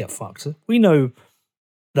 we get fucked. We know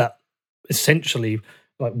that essentially,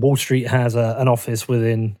 like Wall Street has an office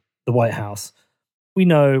within the White House. We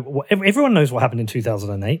know everyone knows what happened in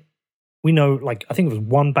 2008. We know, like, I think it was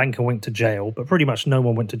one banker went to jail, but pretty much no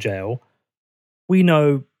one went to jail. We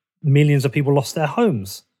know millions of people lost their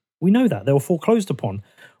homes. We know that they were foreclosed upon.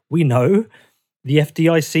 We know the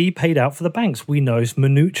FDIC paid out for the banks. We know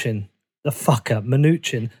Mnuchin, the fucker,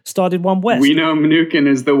 Mnuchin, started One West. We know Mnuchin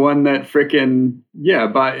is the one that frickin',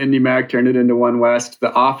 bought IndyMac, turned it into One West.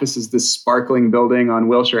 The office is this sparkling building on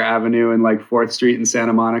Wilshire Avenue and like 4th Street in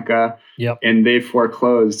Santa Monica. Yep. And they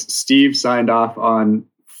foreclosed. Steve signed off on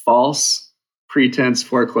false pretense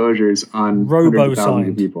foreclosures on hundreds of thousands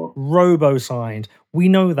of people. Robo-signed. We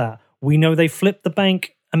know that. We know they flipped the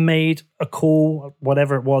bank and made a cool,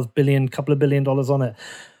 whatever it was, couple of $1 billion on it.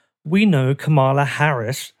 We know Kamala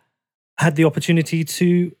Harris had the opportunity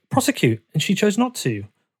to prosecute, and she chose not to.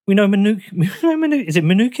 We know Mnuchin. Is it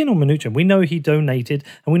Mnuchin or Mnuchin? We know he donated,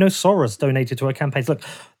 and we know Soros donated to her campaigns. Look,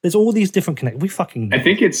 there's all these different connections. We fucking know. I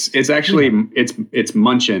think it's actually it's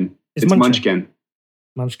Munchin. It's Munchkin.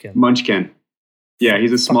 Munchkin. Yeah,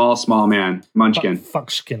 he's a small man. Munchkin.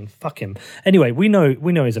 Fuck him. Anyway, we know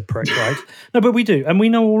he's a prick, right? No, but we do, and we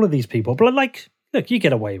know all of these people. But like, look, you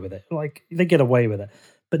get away with it. Like, they get away with it.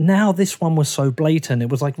 But now this one was so blatant. It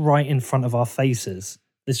was like right in front of our faces.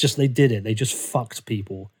 It's just, they did it. They just fucked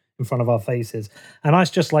people in front of our faces. And I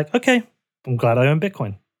was just like, okay, I'm glad I own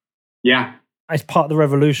Bitcoin. Yeah. It's part of the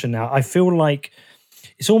revolution now. I feel like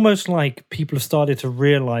it's almost like people have started to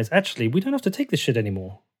realize, actually, we don't have to take this shit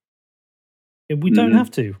anymore. We don't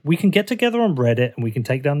have to. We can get together on Reddit and we can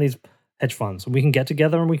take down these hedge funds. And we can get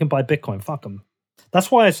together and we can buy Bitcoin. Fuck them. That's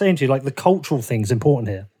why I was saying to you, like, the cultural thing's important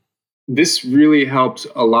here. This really helped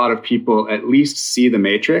a lot of people at least see the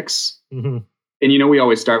matrix. Mm-hmm. And, you know, we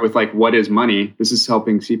always start with like, what is money? This is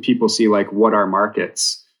helping people see like, what are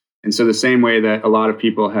markets? And so the same way that a lot of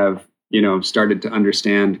people have, you know, started to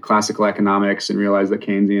understand classical economics and realize that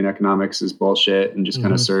Keynesian economics is bullshit and just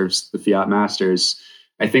kind of serves the fiat masters,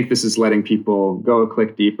 I think this is letting people go a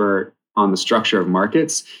click deeper on the structure of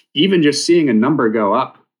markets. Even just seeing a number go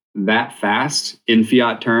up that fast in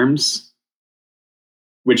fiat terms,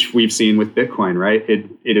 which we've seen with Bitcoin, right?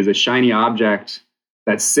 It is a shiny object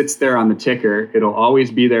that sits there on the ticker. It'll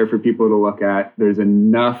always be there for people to look at. There's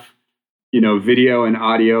enough, you know, video and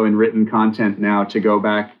audio and written content now to go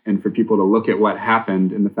back and for people to look at what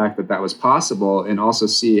happened and the fact that that was possible, and also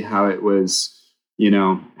see how it was, you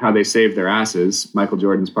know, how they saved their asses. Michael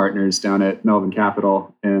Jordan's partners down at Melvin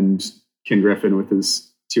Capital and Ken Griffin with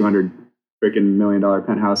his $200 million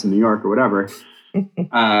penthouse in New York or whatever.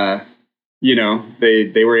 You know,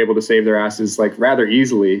 they were able to save their asses like rather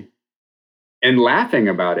easily, and laughing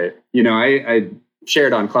about it. You know, I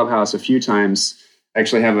shared on Clubhouse a few times. I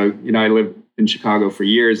actually have I lived in Chicago for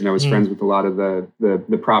years, and I was friends with a lot of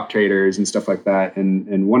the prop traders and stuff like that.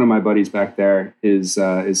 And one of my buddies back there is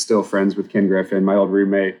still friends with Ken Griffin. My old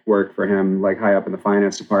roommate worked for him, like high up in the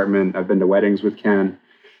finance department. I've been to weddings with Ken.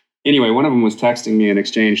 Anyway, one of them was texting me an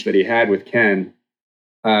exchange that he had with Ken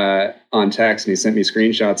on text, and he sent me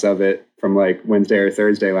screenshots of it from like Wednesday or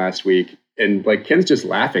Thursday last week. And like Ken's just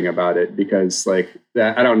laughing about it because like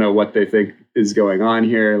that, I don't know what they think is going on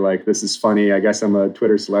here. Like, this is funny. I guess I'm a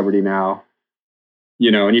Twitter celebrity now,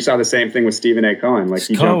 you know. And you saw the same thing with Stephen A. Cohen. Like,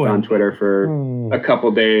 he jumped on Twitter for a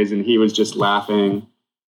couple days and he was just laughing.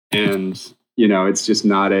 And, you know, it's just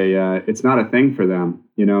not it's not a thing for them.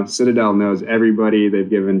 You know, Citadel knows everybody. They've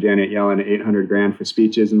given Janet Yellen $800,000 for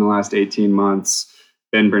speeches in the last 18 months.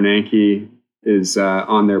 Ben Bernanke is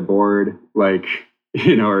on their board, like,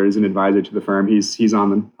 you know, or is an advisor to the firm. He's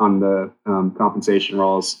on the compensation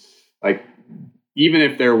rolls. Like, even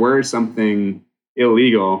if there were something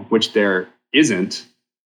illegal, which there isn't,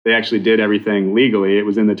 they actually did everything legally. It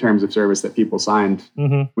was in the terms of service that people signed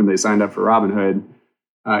when they signed up for Robinhood.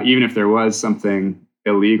 Even if there was something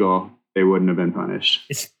illegal, they wouldn't have been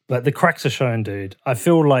punished. But the cracks are showing, dude. I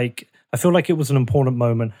feel like it was an important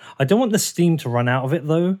moment. I don't want the steam to run out of it,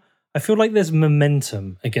 though. I feel like there's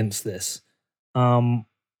momentum against this.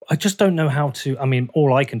 I just don't know how to. I mean,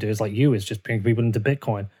 all I can do is just bring people into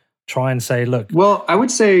Bitcoin. Try and say, look. Well, I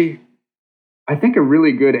would say, I think a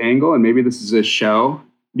really good angle, and maybe this is a show,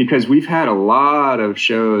 because we've had a lot of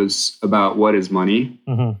shows about what is money.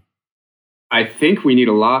 I think we need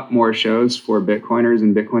a lot more shows for Bitcoiners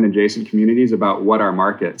and Bitcoin adjacent communities about what are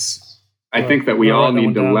markets. I think that we all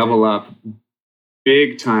need to level up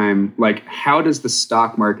big time. Like, how does the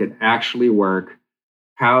stock market actually work?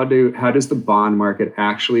 How does the bond market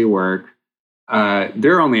actually work?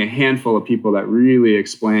 There are only a handful of people that really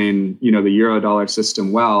explain, the Eurodollar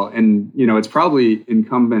system well. And, it's probably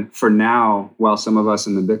incumbent for now, while some of us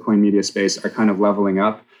in the Bitcoin media space are kind of leveling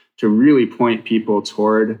up, to really point people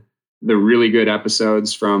toward the really good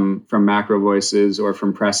episodes from Macro Voices or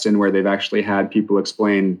from Preston, where they've actually had people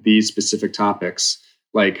explain these specific topics,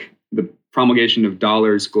 like the promulgation of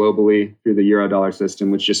dollars globally through the Eurodollar system,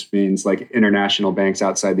 which just means like international banks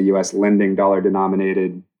outside the US lending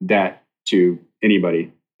dollar-denominated debt to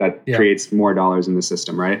anybody. That creates more dollars in the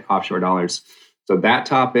system, right? Offshore dollars. So that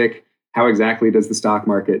topic, how exactly does the stock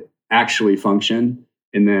market actually function?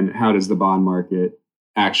 And then how does the bond market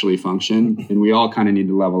actually function? And we all kind of need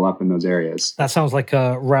to level up in those areas. That sounds like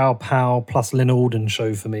a Raoul Powell plus Lynn Alden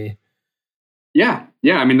show for me. Yeah.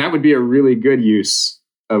 I mean, that would be a really good use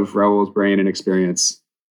of Raoul's brain and experience.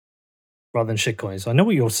 Rather than shitcoins. I know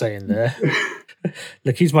what you're saying there.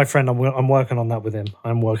 Look, he's my friend. I'm working on that with him.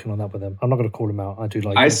 I'm not going to call him out. I do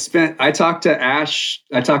like I talked to Ash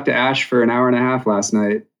for an hour and a half last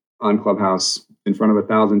night on Clubhouse in front of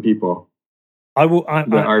 1,000 people. The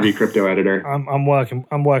RV crypto editor. I'm working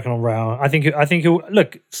on Raoul. I think he'll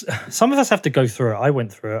look. Some of us have to go through it. I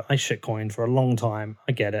went through it. I shitcoined for a long time.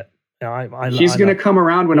 I get it. He's going to come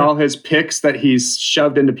around when all his picks that he's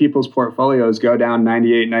shoved into people's portfolios go down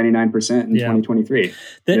 98, 99% in 2023.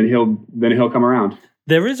 Then he'll come around.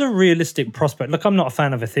 There is a realistic prospect. Look, I'm not a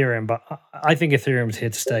fan of Ethereum, but I think Ethereum's here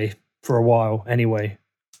to stay for a while anyway.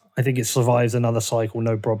 I think it survives another cycle,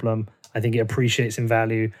 no problem. I think it appreciates in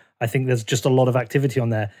value. I think there's just a lot of activity on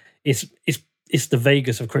there. It's the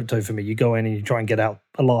Vegas of crypto for me. You go in and you try and get out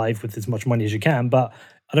alive with as much money as you can, but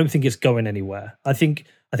I don't think it's going anywhere. I think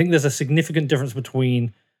there's a significant difference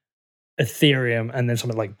between Ethereum and then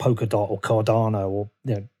something like Polkadot or Cardano, or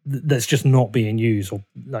that's just not being used, or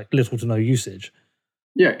like little to no usage.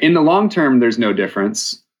 Yeah, in the long term, there's no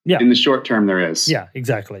difference. Yeah, in the short term, there is. Yeah,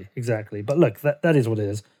 exactly. But look, that is what it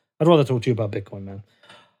is. I'd rather talk to you about Bitcoin, man.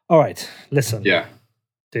 All right, listen. Yeah,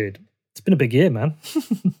 dude, it's been a big year, man.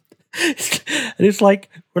 It's like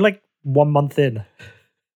we're like 1 month in.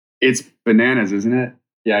 It's bananas, isn't it?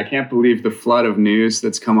 Yeah, I can't believe the flood of news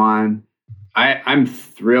that's come on. I'm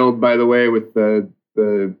thrilled, by the way, with the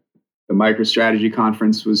MicroStrategy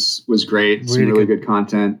conference was great. Some really good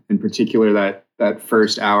content. In particular, that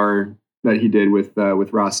first hour that he did with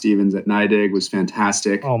Ross Stevens at NYDIG was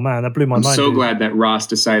fantastic. Oh man, that blew my mind. I'm so glad that Ross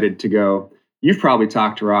decided to go. You've probably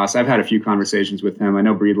talked to Ross. I've had a few conversations with him. I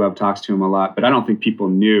know Breedlove talks to him a lot, but I don't think people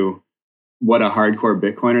knew what a hardcore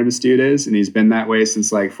Bitcoiner this dude is. And he's been that way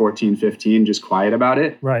since like 14, 15, just quiet about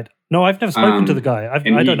it. Right. No, I've never spoken to the guy.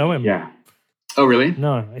 I don't know him. Yeah. Oh, really?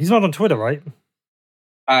 No, he's not on Twitter, right?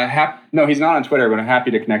 No, he's not on Twitter, but I'm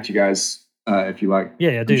happy to connect you guys if you like.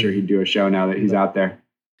 Yeah, I'm sure he'd do a show now that he's out there.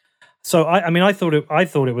 So, I thought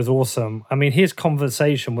it was awesome. I mean, his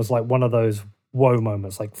conversation was like one of those whoa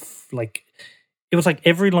moments. Like it was like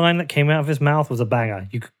every line that came out of his mouth was a banger.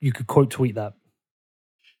 You could quote tweet that.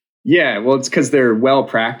 Yeah, well, it's because they're well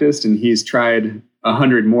practiced, and he's tried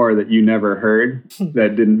 100 more that you never heard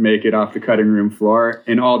that didn't make it off the cutting room floor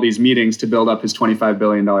in all these meetings to build up his $25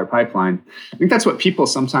 billion pipeline. I think that's what people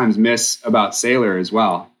sometimes miss about Saylor as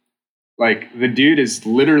well. Like, the dude is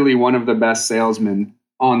literally one of the best salesmen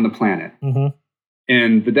on the planet. Mm-hmm.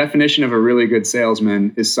 And the definition of a really good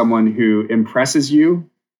salesman is someone who impresses you,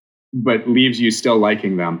 but leaves you still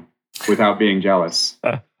liking them without being jealous.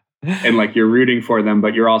 And like, you're rooting for them,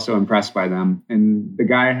 but you're also impressed by them. And the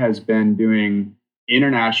guy has been doing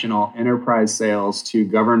international enterprise sales to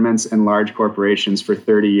governments and large corporations for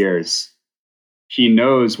 30 years. He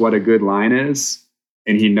knows what a good line is,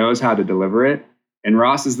 and he knows how to deliver it. And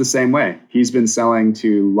Ross is the same way. He's been selling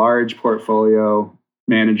to large portfolio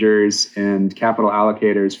managers and capital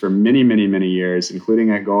allocators for many, many, many years,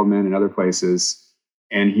 including at Goldman and other places.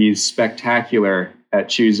 And he's spectacular at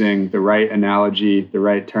choosing the right analogy, the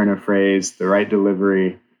right turn of phrase, the right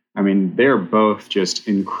delivery. I mean, they're both just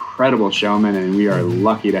incredible showmen, and we are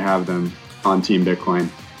lucky to have them on Team Bitcoin.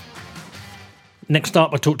 Next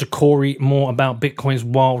up, I talked to Cory more about Bitcoin's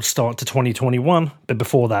wild start to 2021. But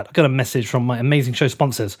before that, I got a message from my amazing show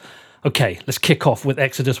sponsors. Okay, let's kick off with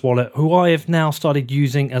Exodus Wallet, who I have now started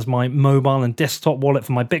using as my mobile and desktop wallet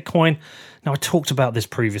for my Bitcoin. Now, I talked about this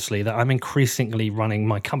previously, that I'm increasingly running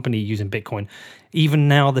my company using Bitcoin. Even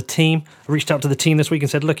now, the team, I reached out to the team this week and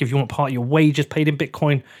said, look, if you want part of your wages paid in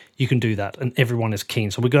Bitcoin, you can do that. And everyone is keen.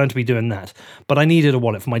 So we're going to be doing that. But I needed a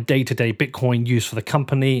wallet for my day-to-day Bitcoin use for the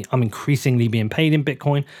company. I'm increasingly being paid in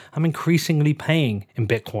Bitcoin. I'm increasingly paying in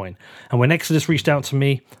Bitcoin. And when Exodus reached out to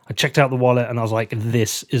me, I checked out the wallet and I was like,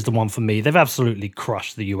 this is the one for me. They've absolutely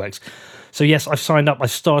crushed the UX. So yes, I've signed up. I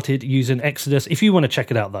started using Exodus. If you want to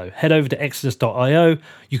check it out though, head over to exodus.io.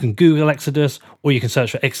 You can Google Exodus or you can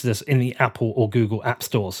search for Exodus in the Apple or Google app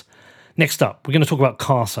stores. Next up, we're going to talk about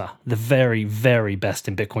Casa, the very, very best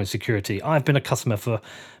in Bitcoin security. I've been a customer for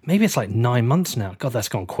maybe it's like 9 months now. God, that's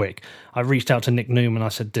gone quick. I reached out to Nick Noom and I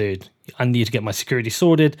said, dude, I need to get my security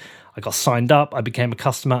sorted. I got signed up. I became a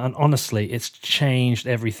customer. And honestly, it's changed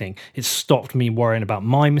everything. It's stopped me worrying about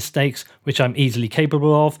my mistakes, which I'm easily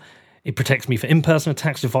capable of. It protects me for in-person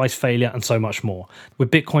attacks, device failure, and so much more. With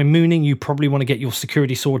Bitcoin mooning, you probably want to get your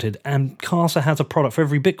security sorted, and Casa has a product for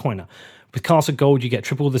every Bitcoiner. With Casa Gold, you get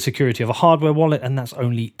triple the security of a hardware wallet, and that's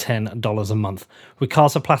only $10 a month. With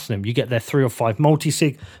Casa Platinum, you get their 3 or 5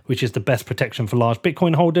 multi-sig, which is the best protection for large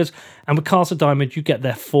Bitcoin holders. And with Casa Diamond, you get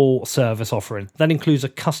their full service offering. That includes a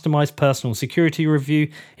customized personal security review,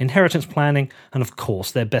 inheritance planning, and of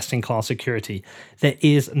course, their best-in-class security. There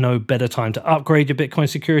is no better time to upgrade your Bitcoin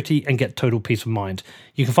security and get total peace of mind.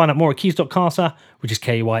 You can find out more at keys.casa, which is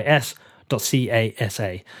KYS.CASA.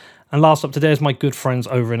 And last up today is my good friends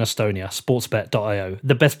over in Estonia, sportsbet.io,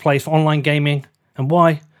 the best place for online gaming. And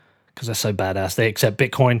why? Because they're so badass. They accept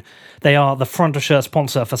Bitcoin. They are the front of shirt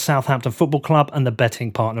sponsor for Southampton Football Club and the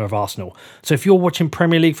betting partner of Arsenal. So if you're watching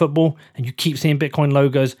Premier League football and you keep seeing Bitcoin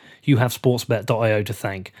logos, you have sportsbet.io to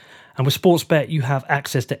thank. And with Sportsbet, you have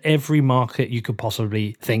access to every market you could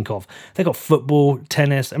possibly think of. They've got football,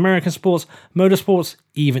 tennis, American sports, motorsports,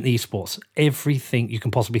 even esports, everything you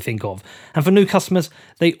can possibly think of. And for new customers,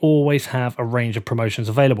 they always have a range of promotions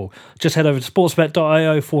available. Just head over to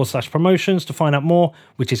sportsbet.io/promotions to find out more,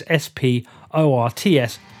 which is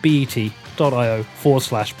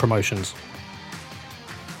sportsbet.io/promotions.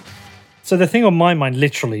 So the thing on my mind,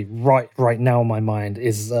 literally right now on my mind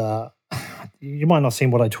is... you might not have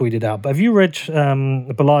seen what I tweeted out, but have you read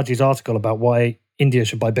Balaji's article about why India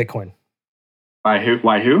should buy Bitcoin? By who?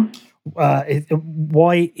 Why who?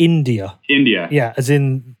 Why India? India. Yeah, as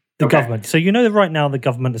in the government. So you know that right now the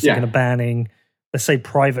government is thinking of banning, let's say,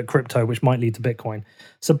 private crypto, which might lead to Bitcoin.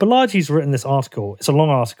 So Balaji's written this article. It's a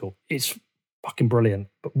long article. It's fucking brilliant.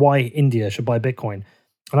 But why India should buy Bitcoin?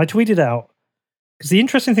 And I tweeted out, because the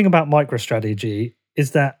interesting thing about MicroStrategy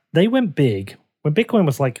is that they went big when Bitcoin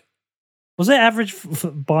was like, was it average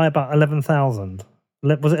by about 11,000?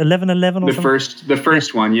 Was it 1111 or something? The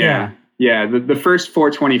first one, yeah. The first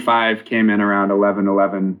 425 came in around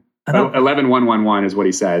 1111. 11111 is what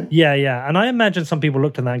he said. Yeah. And I imagine some people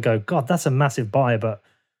looked at that and go, God, that's a massive buy, but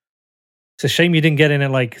it's a shame you didn't get in at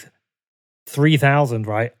like 3,000,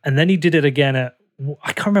 right? And then he did it again at,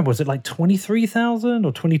 I can't remember, was it like 23,000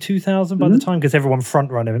 or 22,000 by the time? Because everyone front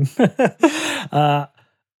run him.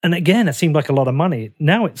 And again, it seemed like a lot of money.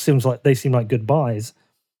 Now it seems like they seem like good buys.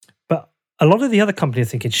 But a lot of the other companies are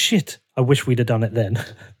thinking, shit, I wish we'd have done it then.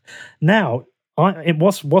 Now,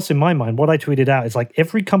 what's in my mind, what I tweeted out is like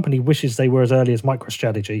every company wishes they were as early as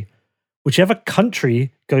MicroStrategy. Whichever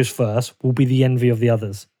country goes first will be the envy of the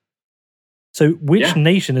others. So which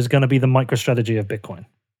nation is going to be the MicroStrategy of Bitcoin?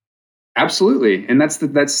 Absolutely. And that's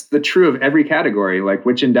the true of every category. Like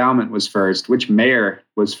which endowment was first, which mayor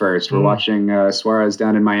was first. We're watching Suarez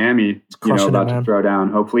down in Miami, about to throw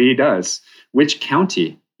down. Hopefully he does. Which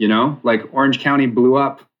county, like Orange County blew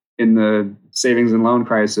up in the savings and loan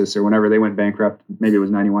crisis or whenever they went bankrupt. Maybe it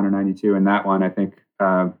was 91 or 92. And that one, I think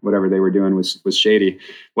whatever they were doing was shady.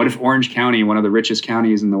 What if Orange County, one of the richest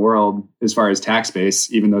counties in the world, as far as tax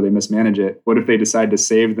base, even though they mismanage it, what if they decide to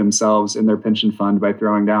save themselves in their pension fund by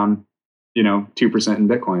throwing down 2% in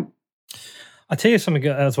Bitcoin? I'll tell you something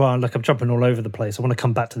as well. Look, I'm jumping all over the place. I want to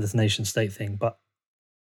come back to this nation state thing. But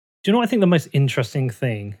do you know what I think the most interesting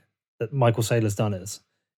thing that Michael Saylor's done is?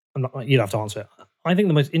 You'd have to answer it. I think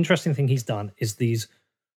the most interesting thing he's done is these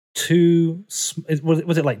two,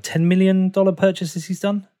 was it like $10 million purchases he's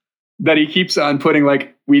done? That he keeps on putting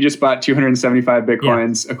like, we just bought 275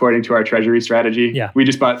 Bitcoins according to our treasury strategy. Yeah. We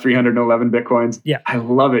just bought 311 Bitcoins. Yeah. I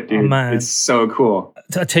love it, dude. Oh, man. It's so cool.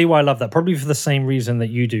 I'll tell you why I love that. Probably for the same reason that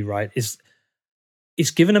you do, right? It's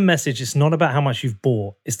given a message. It's not about how much you've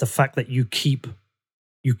bought. It's the fact that you keep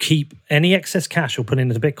any excess cash you'll put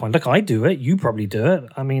into Bitcoin. Look, I do it. You probably do it.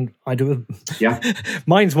 I mean, I do it. Yeah.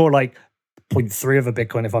 Mine's more like 0.3 of a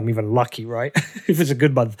Bitcoin if I'm even lucky, right? If it's a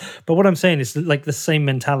good month. But what I'm saying is like the same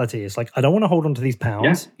mentality. It's like, I don't want to hold on to these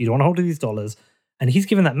pounds. You don't want to hold on to these dollars. And he's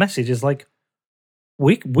given that message is like,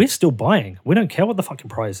 we're still buying. We don't care what the fucking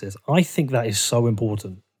price is. I think that is so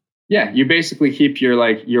important. Yeah, you basically keep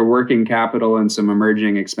your working capital and some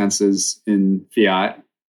emerging expenses in fiat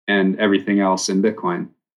and everything else in Bitcoin,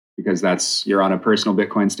 because you're on a personal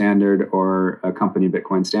Bitcoin standard or a company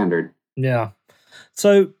Bitcoin standard. Yeah.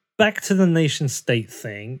 So back to the nation state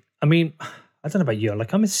thing. I mean, I don't know about you. Like,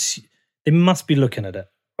 they must be looking at it,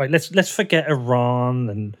 right? Let's forget Iran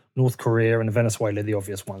and North Korea and Venezuela, the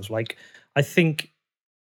obvious ones. Like, I think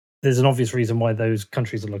there's an obvious reason why those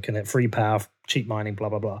countries are looking at free power, cheap mining, blah,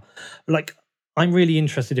 blah, blah. Like, I'm really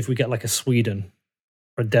interested if we get like a Sweden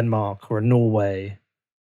or a Denmark or a Norway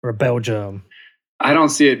or a Belgium. I don't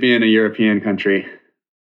see it being a European country.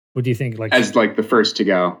 What do you think? Like, as like the first to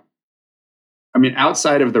go. I mean,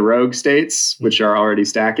 outside of the rogue states, which are already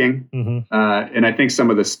stacking, and I think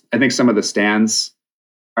some of the stands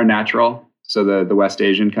are natural. So the West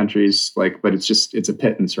Asian countries, but it's a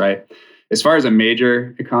pittance, right? As far as a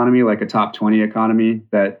major economy, like a top 20 economy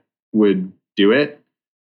that would do it,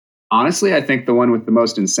 honestly, I think the one with the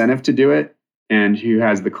most incentive to do it and who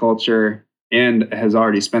has the culture and has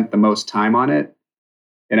already spent the most time on it,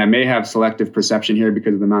 and I may have selective perception here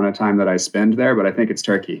because of the amount of time that I spend there, but I think it's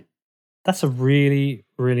Turkey. That's a really,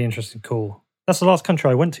 really interesting call. That's the last country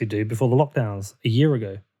I went to, dude, before the lockdowns a year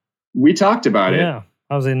ago. We talked about it. Yeah,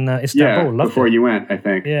 I was in Istanbul. Loved before it. You went, I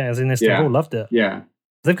think. Yeah, I was in Istanbul. Loved it. Yeah.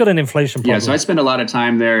 They've got an inflation problem. Yeah, so I spend a lot of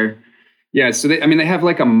time there. Yeah, so they have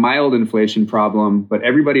like a mild inflation problem, but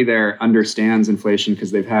everybody there understands inflation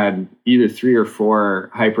because they've had either 3 or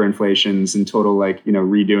 4 hyperinflations in total,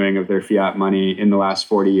 redoing of their fiat money in the last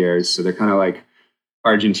 40 years. So they're kind of like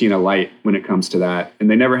Argentina light when it comes to that. And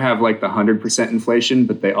they never have like the 100% inflation,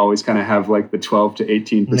 but they always kind of have like the 12 to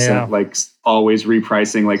 18%, like always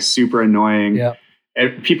repricing, like super annoying. Yeah.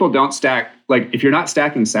 People don't stack, if you're not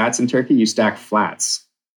stacking sats in Turkey, you stack flats.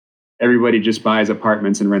 Everybody just buys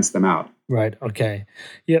apartments and rents them out. Right. Okay.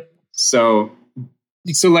 Yep. So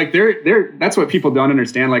they're that's what people don't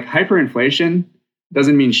understand. Like, hyperinflation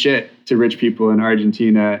doesn't mean shit to rich people in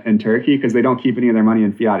Argentina and Turkey because they don't keep any of their money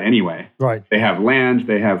in fiat anyway. Right. They have land,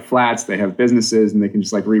 they have flats, they have businesses, and they can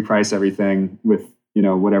just reprice everything with,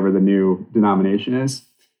 whatever the new denomination is.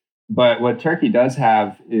 But what Turkey does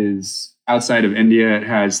have is, outside of India, it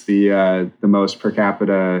has the most per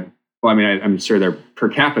capita. Well, I mean, I'm sure their per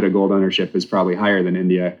capita gold ownership is probably higher than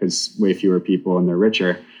India because way fewer people and they're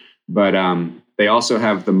richer. But they also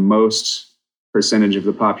have the most percentage of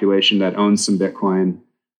the population that owns some Bitcoin.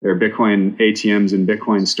 There are Bitcoin ATMs and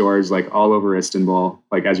Bitcoin stores all over Istanbul.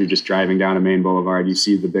 Like, as you're just driving down a main boulevard, you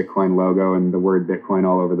see the Bitcoin logo and the word Bitcoin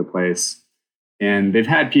all over the place. And they've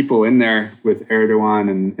had people in there with Erdogan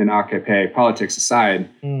and AKP, politics aside,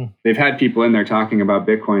 they've had people in there talking about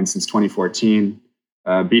Bitcoin since 2014.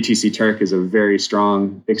 BTC Turk is a very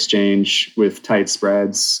strong exchange with tight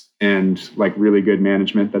spreads and really good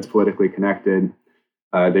management that's politically connected.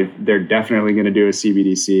 They're definitely going to do a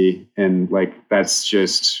CBDC, and that's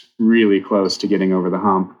just really close to getting over the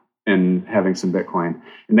hump and having some Bitcoin.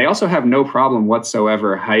 And they also have no problem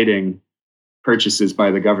whatsoever hiding purchases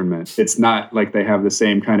by the government. It's not like they have the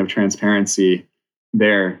same kind of transparency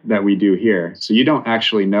there that we do here. So you don't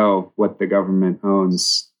actually know what the government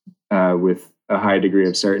owns with a high degree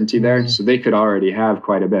of certainty there. So they could already have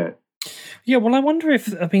quite a bit. Yeah, well, I wonder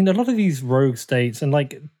if, a lot of these rogue states and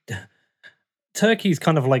Turkey's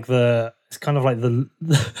kind of like the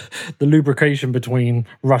lubrication between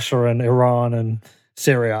Russia and Iran and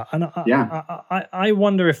Syria. And I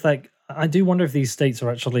wonder if I do wonder if these states are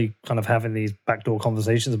actually kind of having these backdoor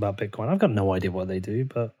conversations about Bitcoin. I've got no idea what they do,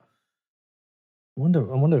 but I wonder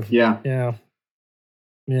if the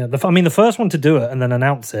first one to do it and then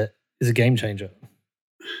announce it is a game changer.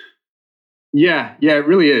 Yeah, it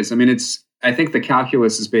really is. I mean, I think the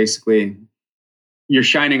calculus is basically you're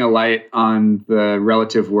shining a light on the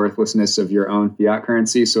relative worthlessness of your own fiat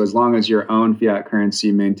currency. So as long as your own fiat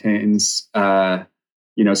currency maintains,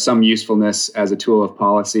 some usefulness as a tool of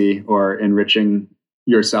policy or enriching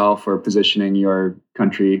yourself or positioning your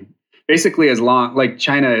country, basically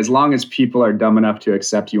China, as long as people are dumb enough to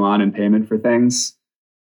accept yuan in payment for things,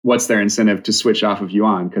 what's their incentive to switch off of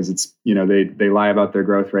yuan? Because it's, they lie about their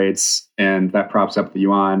growth rates and that props up the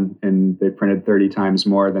yuan, and they printed 30 times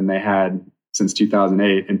more than they had since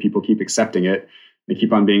 2008, and people keep accepting it. They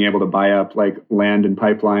keep on being able to buy up land and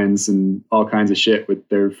pipelines and all kinds of shit with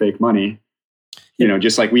their fake money,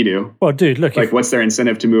 just like we do. Well, dude, look, what's their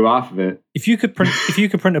incentive to move off of it? If you could print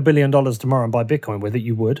 $1 billion tomorrow and buy Bitcoin with it,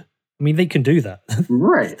 you would. I mean, they can do that.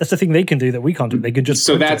 Right. That's the thing they can do that we can't do. They can just.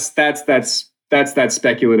 So that's that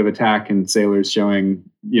speculative attack, and Sailor's showing,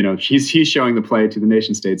 he's showing the play to the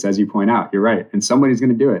nation states, as you point out. You're right, and somebody's going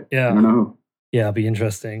to do it. Yeah, I don't know who. Yeah, it'll be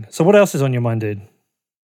interesting. So, what else is on your mind, dude?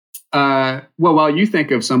 Well, while you think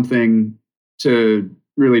of something to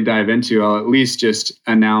really dive into, I'll at least just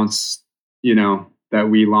announce, that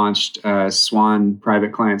we launched Swan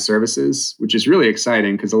Private Client Services, which is really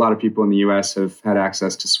exciting because a lot of people in the U.S. have had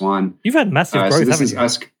access to Swan. You've had massive growth, so this haven't is you?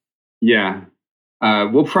 us. Yeah.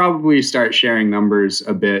 We'll probably start sharing numbers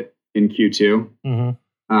a bit in Q2.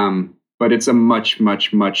 Mm-hmm. But it's a much,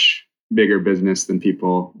 much, much bigger business than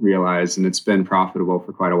people realize, and it's been profitable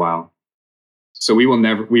for quite a while. So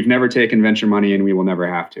we've never taken venture money, and we will never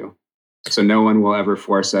have to. So no one will ever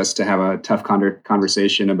force us to have a tough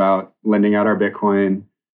conversation about lending out our Bitcoin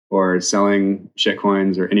or selling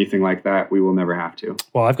shitcoins or anything like that. We will never have to.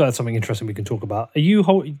 Well, I've got something interesting we can talk about. Do you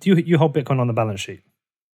hold Bitcoin on the balance sheet?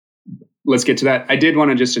 Let's get to that. I did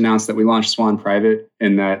want to just announce that we launched Swan Private,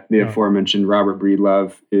 and that the aforementioned Robert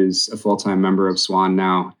Breedlove is a full-time member of Swan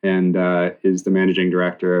now and is the managing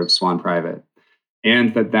director of Swan Private,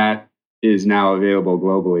 and that is now available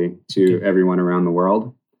globally to everyone around the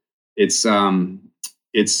world. It's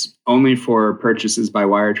only for purchases by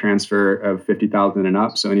wire transfer of 50,000 and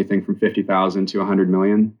up. So anything from 50,000 to 100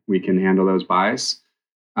 million, we can handle those buys.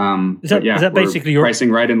 Is that basically your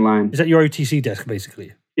pricing right in line? Is that your OTC desk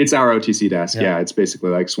basically? It's our OTC desk. Yeah, it's basically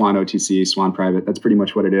like Swan OTC, Swan Private. That's pretty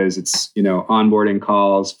much what it is. It's onboarding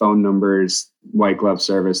calls, phone numbers, white glove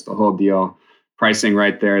service, the whole deal. Pricing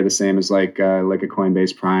right there, the same as like a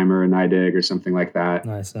Coinbase Prime or a NYDIG or something like that.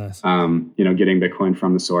 Nice. Getting Bitcoin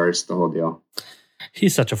from the source, the whole deal.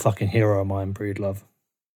 He's such a fucking hero of mine, Breedlove.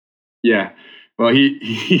 Yeah. Well,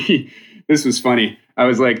 he this was funny. I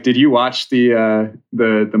was like, did you watch the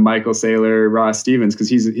Michael Saylor, Ross Stevens? Because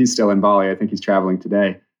he's still in Bali. I think he's traveling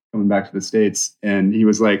today, coming back to the States. And he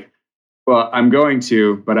was like, well, I'm going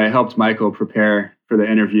to, but I helped Michael prepare for the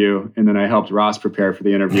interview, and then I helped Ross prepare for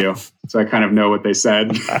the interview. So I kind of know what they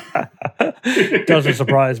said. Doesn't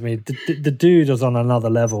surprise me. The dude is on another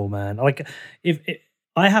level, man. Like, if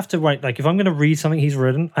I have to write, like, if I'm going to read something he's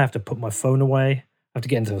written, I have to put my phone away. I have to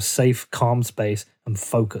get into a safe, calm space and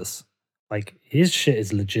focus. Like, his shit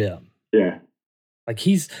is legit. Yeah. Like,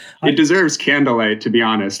 it deserves candlelight, to be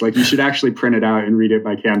honest. Like, you should actually print it out and read it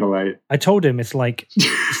by candlelight. I told him it's like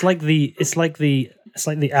the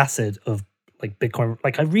acid of like Bitcoin.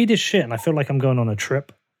 Like, I read his shit and I feel like I'm going on a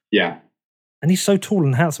trip. Yeah. And he's so tall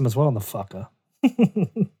and handsome as well, the fucker.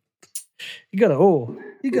 You got it all.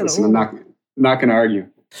 Listen, I'm not going to argue.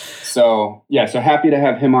 So happy to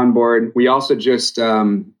have him on board. We also just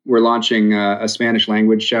we're launching a Spanish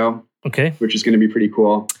language show. Okay. Which is going to be pretty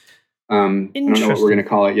cool. I don't know what we're going to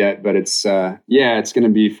call it yet, but it's it's going to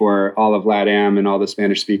be for all of LATAM and all the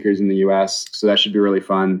Spanish speakers in the US. So that should be really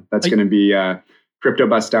fun. That's going to be Crypto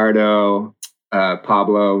Bastardo,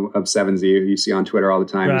 Pablo of 7Z, who you see on Twitter all the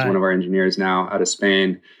time. Right. He's one of our engineers now out of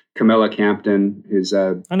Spain. Camilla Campton, who's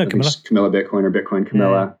I know Camilla Bitcoin or Bitcoin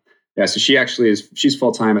Camilla. Yeah, so she's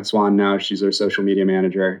full-time at Swan now. She's our social media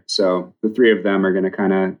manager. So the three of them are going to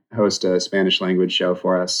kind of host a Spanish language show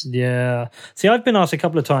for us. Yeah. See, I've been asked a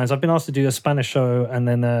couple of times. I've been asked to do a Spanish show and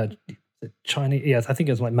then Chinese. Yeah, I think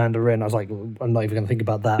it was like Mandarin. I was like, I'm not even going to think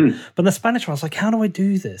about that. But the Spanish one, I was like, how do I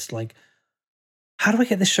do this? Like, how do I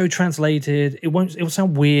get this show translated? It will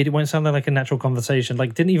sound weird. It won't sound like a natural conversation.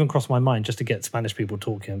 Like, didn't even cross my mind just to get Spanish people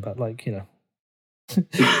talking. But like,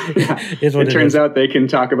 it turns out they can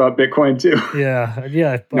talk about Bitcoin too.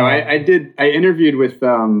 Yeah. No, I interviewed with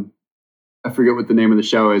I forget what the name of the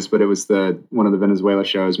show is, but it was one of the Venezuela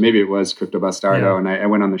shows. Maybe it was Crypto Bastardo, and I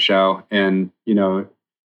went on the show, and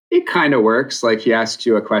it kind of works. Like, he asks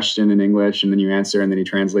you a question in English, and then you answer, and then he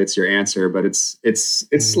translates your answer. But it's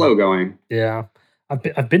slow going. Yeah,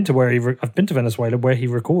 I've been to Venezuela where he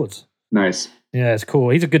records. Nice. Yeah, it's cool.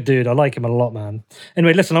 He's a good dude. I like him a lot, man.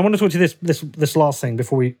 Anyway, listen, I want to talk to you this last thing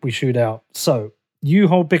before we shoot out. So, you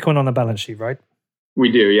hold Bitcoin on a balance sheet, right?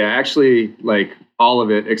 We do, yeah. Actually, like, all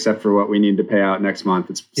of it except for what we need to pay out next month.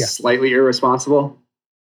 It's slightly irresponsible.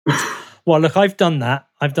 Well, look, I've done that.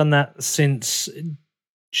 I've done that since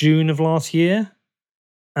June of last year.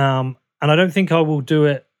 And I don't think I will do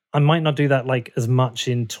it. I might not do that like as much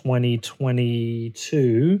in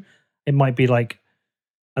 2022. It might be like,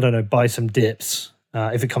 I don't know, buy some dips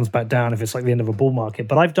if it comes back down, if it's like the end of a bull market.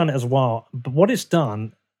 But I've done it as well. But what it's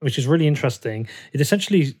done, which is really interesting, it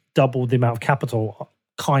essentially doubled the amount of capital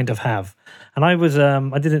kind of have. And I've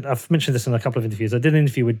mentioned this in a couple of interviews. I did an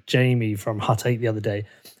interview with Jamie from Hut 8 the other day.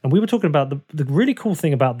 And we were talking about the really cool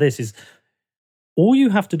thing about this is all you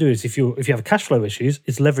have to do is if you have cash flow issues,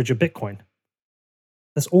 is leverage your Bitcoin.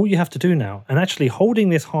 That's all you have to do now. And actually holding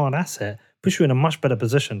this hard asset puts you in a much better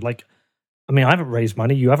position. Like, I mean, I haven't raised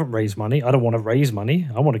money. You haven't raised money. I don't want to raise money.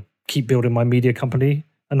 I want to keep building my media company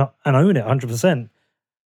and own it 100%.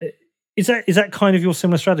 Is that kind of your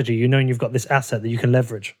similar strategy? You know, you've got this asset that you can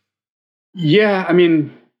leverage. Yeah, I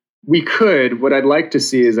mean, we could. What I'd like to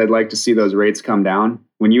see is those rates come down.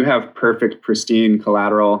 When you have perfect, pristine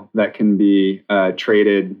collateral that can be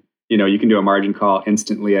traded, you know, you can do a margin call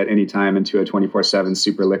instantly at any time into a 24/7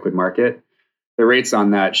 super liquid market. The rates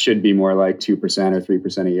on that should be more like 2% or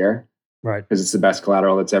 3% a year. Right. Because it's the best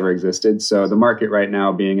collateral that's ever existed. So the market right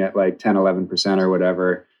now being at like 10, 11% or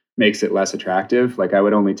whatever makes it less attractive. Like I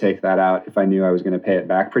would only take that out if I knew I was going to pay it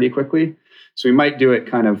back pretty quickly. So we might do it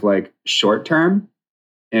kind of like short term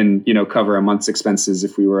and, you know, cover a month's expenses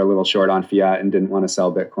if we were a little short on fiat and didn't want to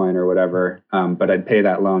sell Bitcoin or whatever. But I'd pay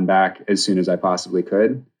that loan back as soon as I possibly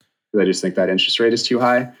could. Because I just think that interest rate is too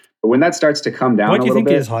high. But when that starts to come down a little bit. Why do you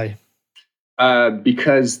think it is high?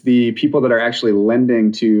 Because the people that are actually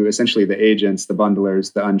lending to essentially the agents, the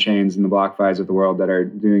bundlers, the Unchains, and the BlockFis of the world that are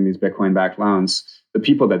doing these Bitcoin-backed loans, the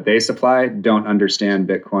people that they supply don't understand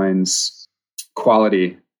Bitcoin's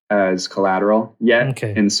quality as collateral yet.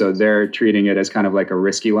 Okay. And so they're treating it as kind of like a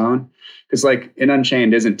risky loan. Because like an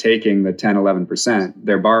Unchained isn't taking the 10, 11%.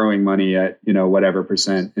 They're borrowing money at, you know, whatever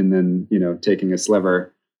percent and then, you know, taking a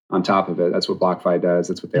sliver on top of it. That's what BlockFi does.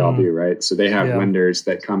 That's what they all do, right? So they have lenders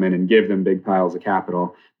that come in and give them big piles of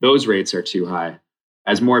capital. Those rates are too high.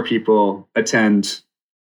 As more people attend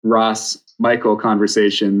Ross Michael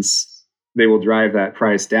conversations, they will drive that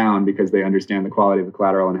price down because they understand the quality of the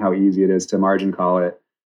collateral and how easy it is to margin call it.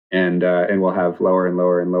 And we'll have lower and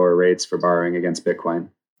lower and lower rates for borrowing against Bitcoin.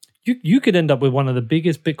 You could end up with one of the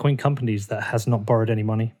biggest Bitcoin companies that has not borrowed any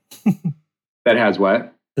money. That has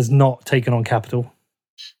what? Has not taken on capital.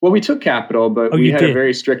 Well, we took capital, but we had a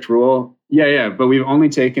very strict rule. Yeah. But we've only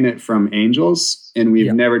taken it from angels and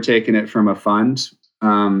we've never taken it from a fund.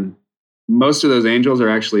 Most of those angels are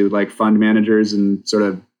actually like fund managers and sort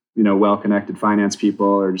of, you know, well-connected finance people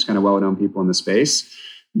or just kind of well-known people in the space.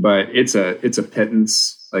 But it's a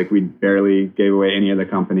pittance. Like we barely gave away any of the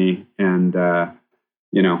company. And,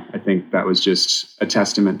 you know, I think that was just a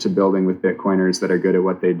testament to building with Bitcoiners that are good at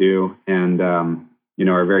what they do and, you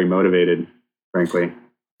know, are very motivated, frankly.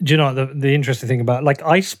 Do you know the interesting thing about, like,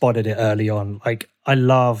 I spotted it early on. Like, I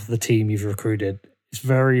love the team you've recruited. It's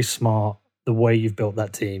very smart. The way you've built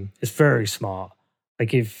that team, it's very smart.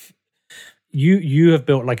 Like, if you have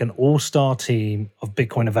built like an all-star team of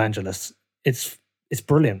Bitcoin evangelists, it's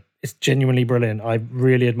brilliant. It's genuinely brilliant. I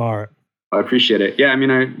really admire it. I appreciate it. Yeah, I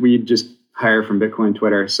mean, we just hire from Bitcoin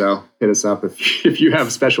Twitter, so hit us up if you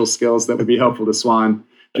have special skills that would be helpful to Swan.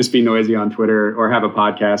 Just be noisy on Twitter or have a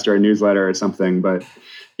podcast or a newsletter or something. But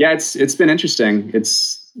yeah, it's been interesting.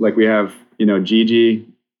 It's like we have, you know, Gigi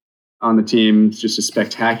on the team. He's just a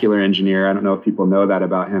spectacular engineer. I don't know if people know that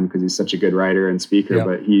about him because he's such a good writer and speaker,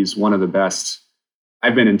 but he's one of the best.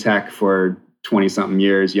 I've been in tech for 20 something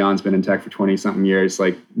years. Jan's been in tech for 20 something years.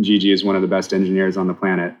 Like Gigi is one of the best engineers on the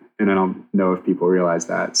planet. And I don't know if people realize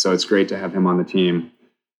that. So it's great to have him on the team.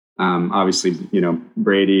 Obviously, you know,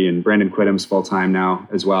 Brady and Brandon Quittam's full-time now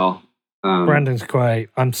as well. Brandon's great.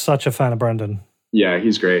 I'm such a fan of Brandon. Yeah,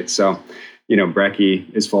 he's great. So, you know,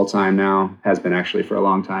 Brecky is full-time now, has been actually for a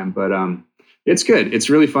long time, but it's good. It's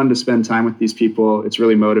really fun to spend time with these people. It's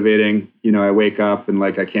really motivating. You know, I wake up and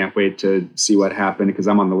like, I can't wait to see what happened because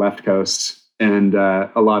I'm on the left coast and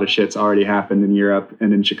a lot of shit's already happened in Europe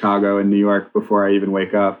and in Chicago and New York before I even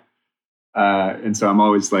wake up. And so I'm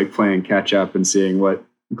always like playing catch up and seeing what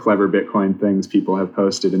clever Bitcoin things people have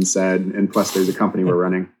posted and said. And plus there's a company we're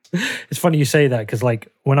running. It's funny you say that because like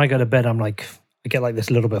when I go to bed, I'm like, I get like this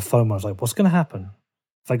little bit of FOMO. I was like, what's going to happen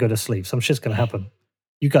if I go to sleep? Some shit's going to happen.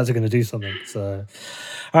 You guys are going to do something. So,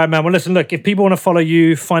 all right, man. Well, listen, look, if people want to follow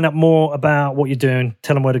you, find out more about what you're doing,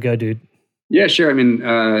 tell them where to go, dude. Yeah, sure. I mean,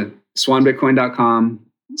 swanbitcoin.com,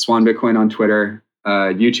 swanbitcoin on Twitter,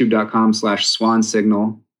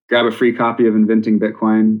 youtube.com/swansignal. Grab a free copy of Inventing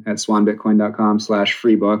Bitcoin at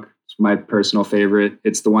swanbitcoin.com/free book. It's my personal favorite.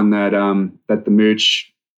 It's the one that that the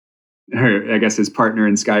Mooch, I guess his partner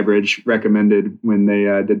in Skybridge, recommended when they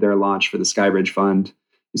did their launch for the Skybridge fund.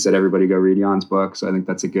 He said, everybody go read Jan's book. So I think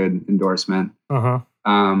that's a good endorsement.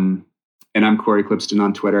 And I'm Cory Klippsten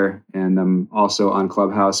on Twitter. And I'm also on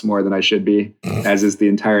Clubhouse more than I should be, as is the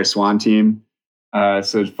entire Swan team.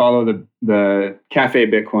 So follow the Cafe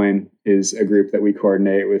Bitcoin is a group that we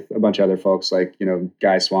coordinate with a bunch of other folks like, you know,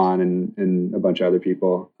 Guy Swan and a bunch of other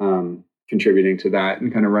people contributing to that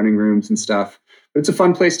and kind of running rooms and stuff. But it's a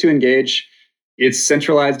fun place to engage. It's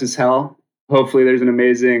centralized as hell. hopefully there's an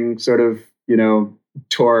amazing sort of,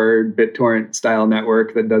 Tor, BitTorrent style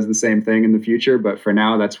network that does the same thing in the future. But for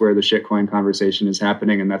now, that's where the shitcoin conversation is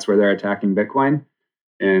happening, and that's where they're attacking Bitcoin.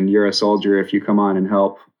 And you're a soldier if you come on and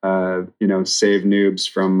help, save noobs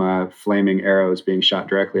from flaming arrows being shot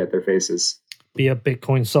directly at their faces. Be a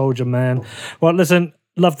Bitcoin soldier, man. Well, listen,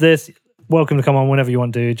 love this. Welcome to come on whenever you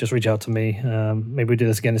want to. Just reach out to me. Maybe we do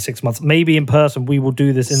this again in 6 months. Maybe in person. We will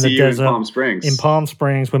do this in the desert. In Palm Springs. In Palm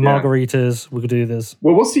Springs with margaritas. We could do this.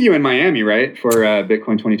 Well, we'll see you in Miami, right? For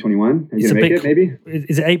Bitcoin 2021. Are you going to make it, maybe?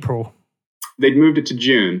 Is it April? They moved it to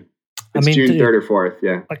June. It's June 3rd or 4th,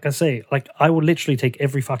 yeah. Like I say, I will literally take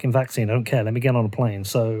every fucking vaccine. I don't care. Let me get on a plane.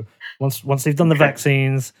 So once they've done the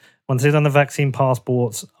vaccines, once they've done the vaccine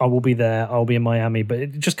passports, I will be there. I'll be in Miami. But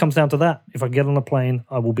it just comes down to that. If I get on a plane,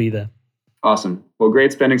 I will be there. Awesome. Well,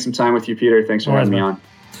 great spending some time with you, Peter. Thanks for having me on.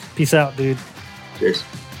 Peace out, dude. Cheers.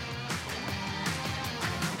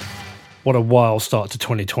 What a wild start to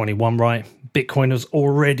 2021, right? Bitcoin was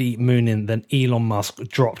already mooning, then Elon Musk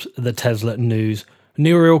dropped the Tesla news.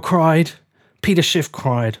 Muriel cried, Peter Schiff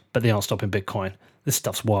cried, but they aren't stopping Bitcoin. This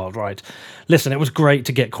stuff's wild, right? Listen, it was great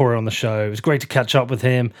to get Cory on the show. It was great to catch up with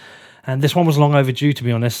him. And this one was long overdue, to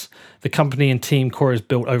be honest. The company and team Cory has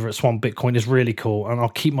built over at Swamp Bitcoin is really cool. And I'll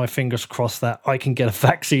keep my fingers crossed that I can get a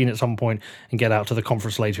vaccine at some point and get out to the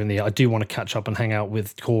conference later in the year. I do want to catch up and hang out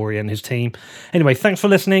with Cory and his team. Anyway, thanks for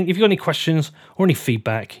listening. If you've got any questions or any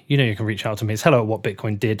feedback, you can reach out to me. It's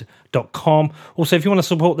hello@whatbitcoindid.com. Also, if you want to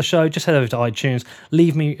support the show, just head over to iTunes.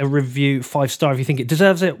 Leave me a review, 5-star if you think it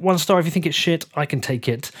deserves it, 1-star if you think it's shit. I can take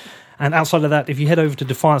it. And outside of that, if you head over to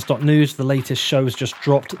defiance.news, the latest show has just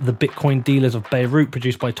dropped, The Bitcoin Dealers of Beirut,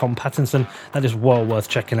 produced by Tom Pattinson. That is well worth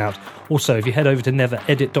checking out. Also, if you head over to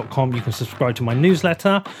neveredit.com, you can subscribe to my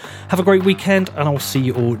newsletter. Have a great weekend, and I'll see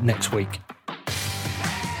you all next week.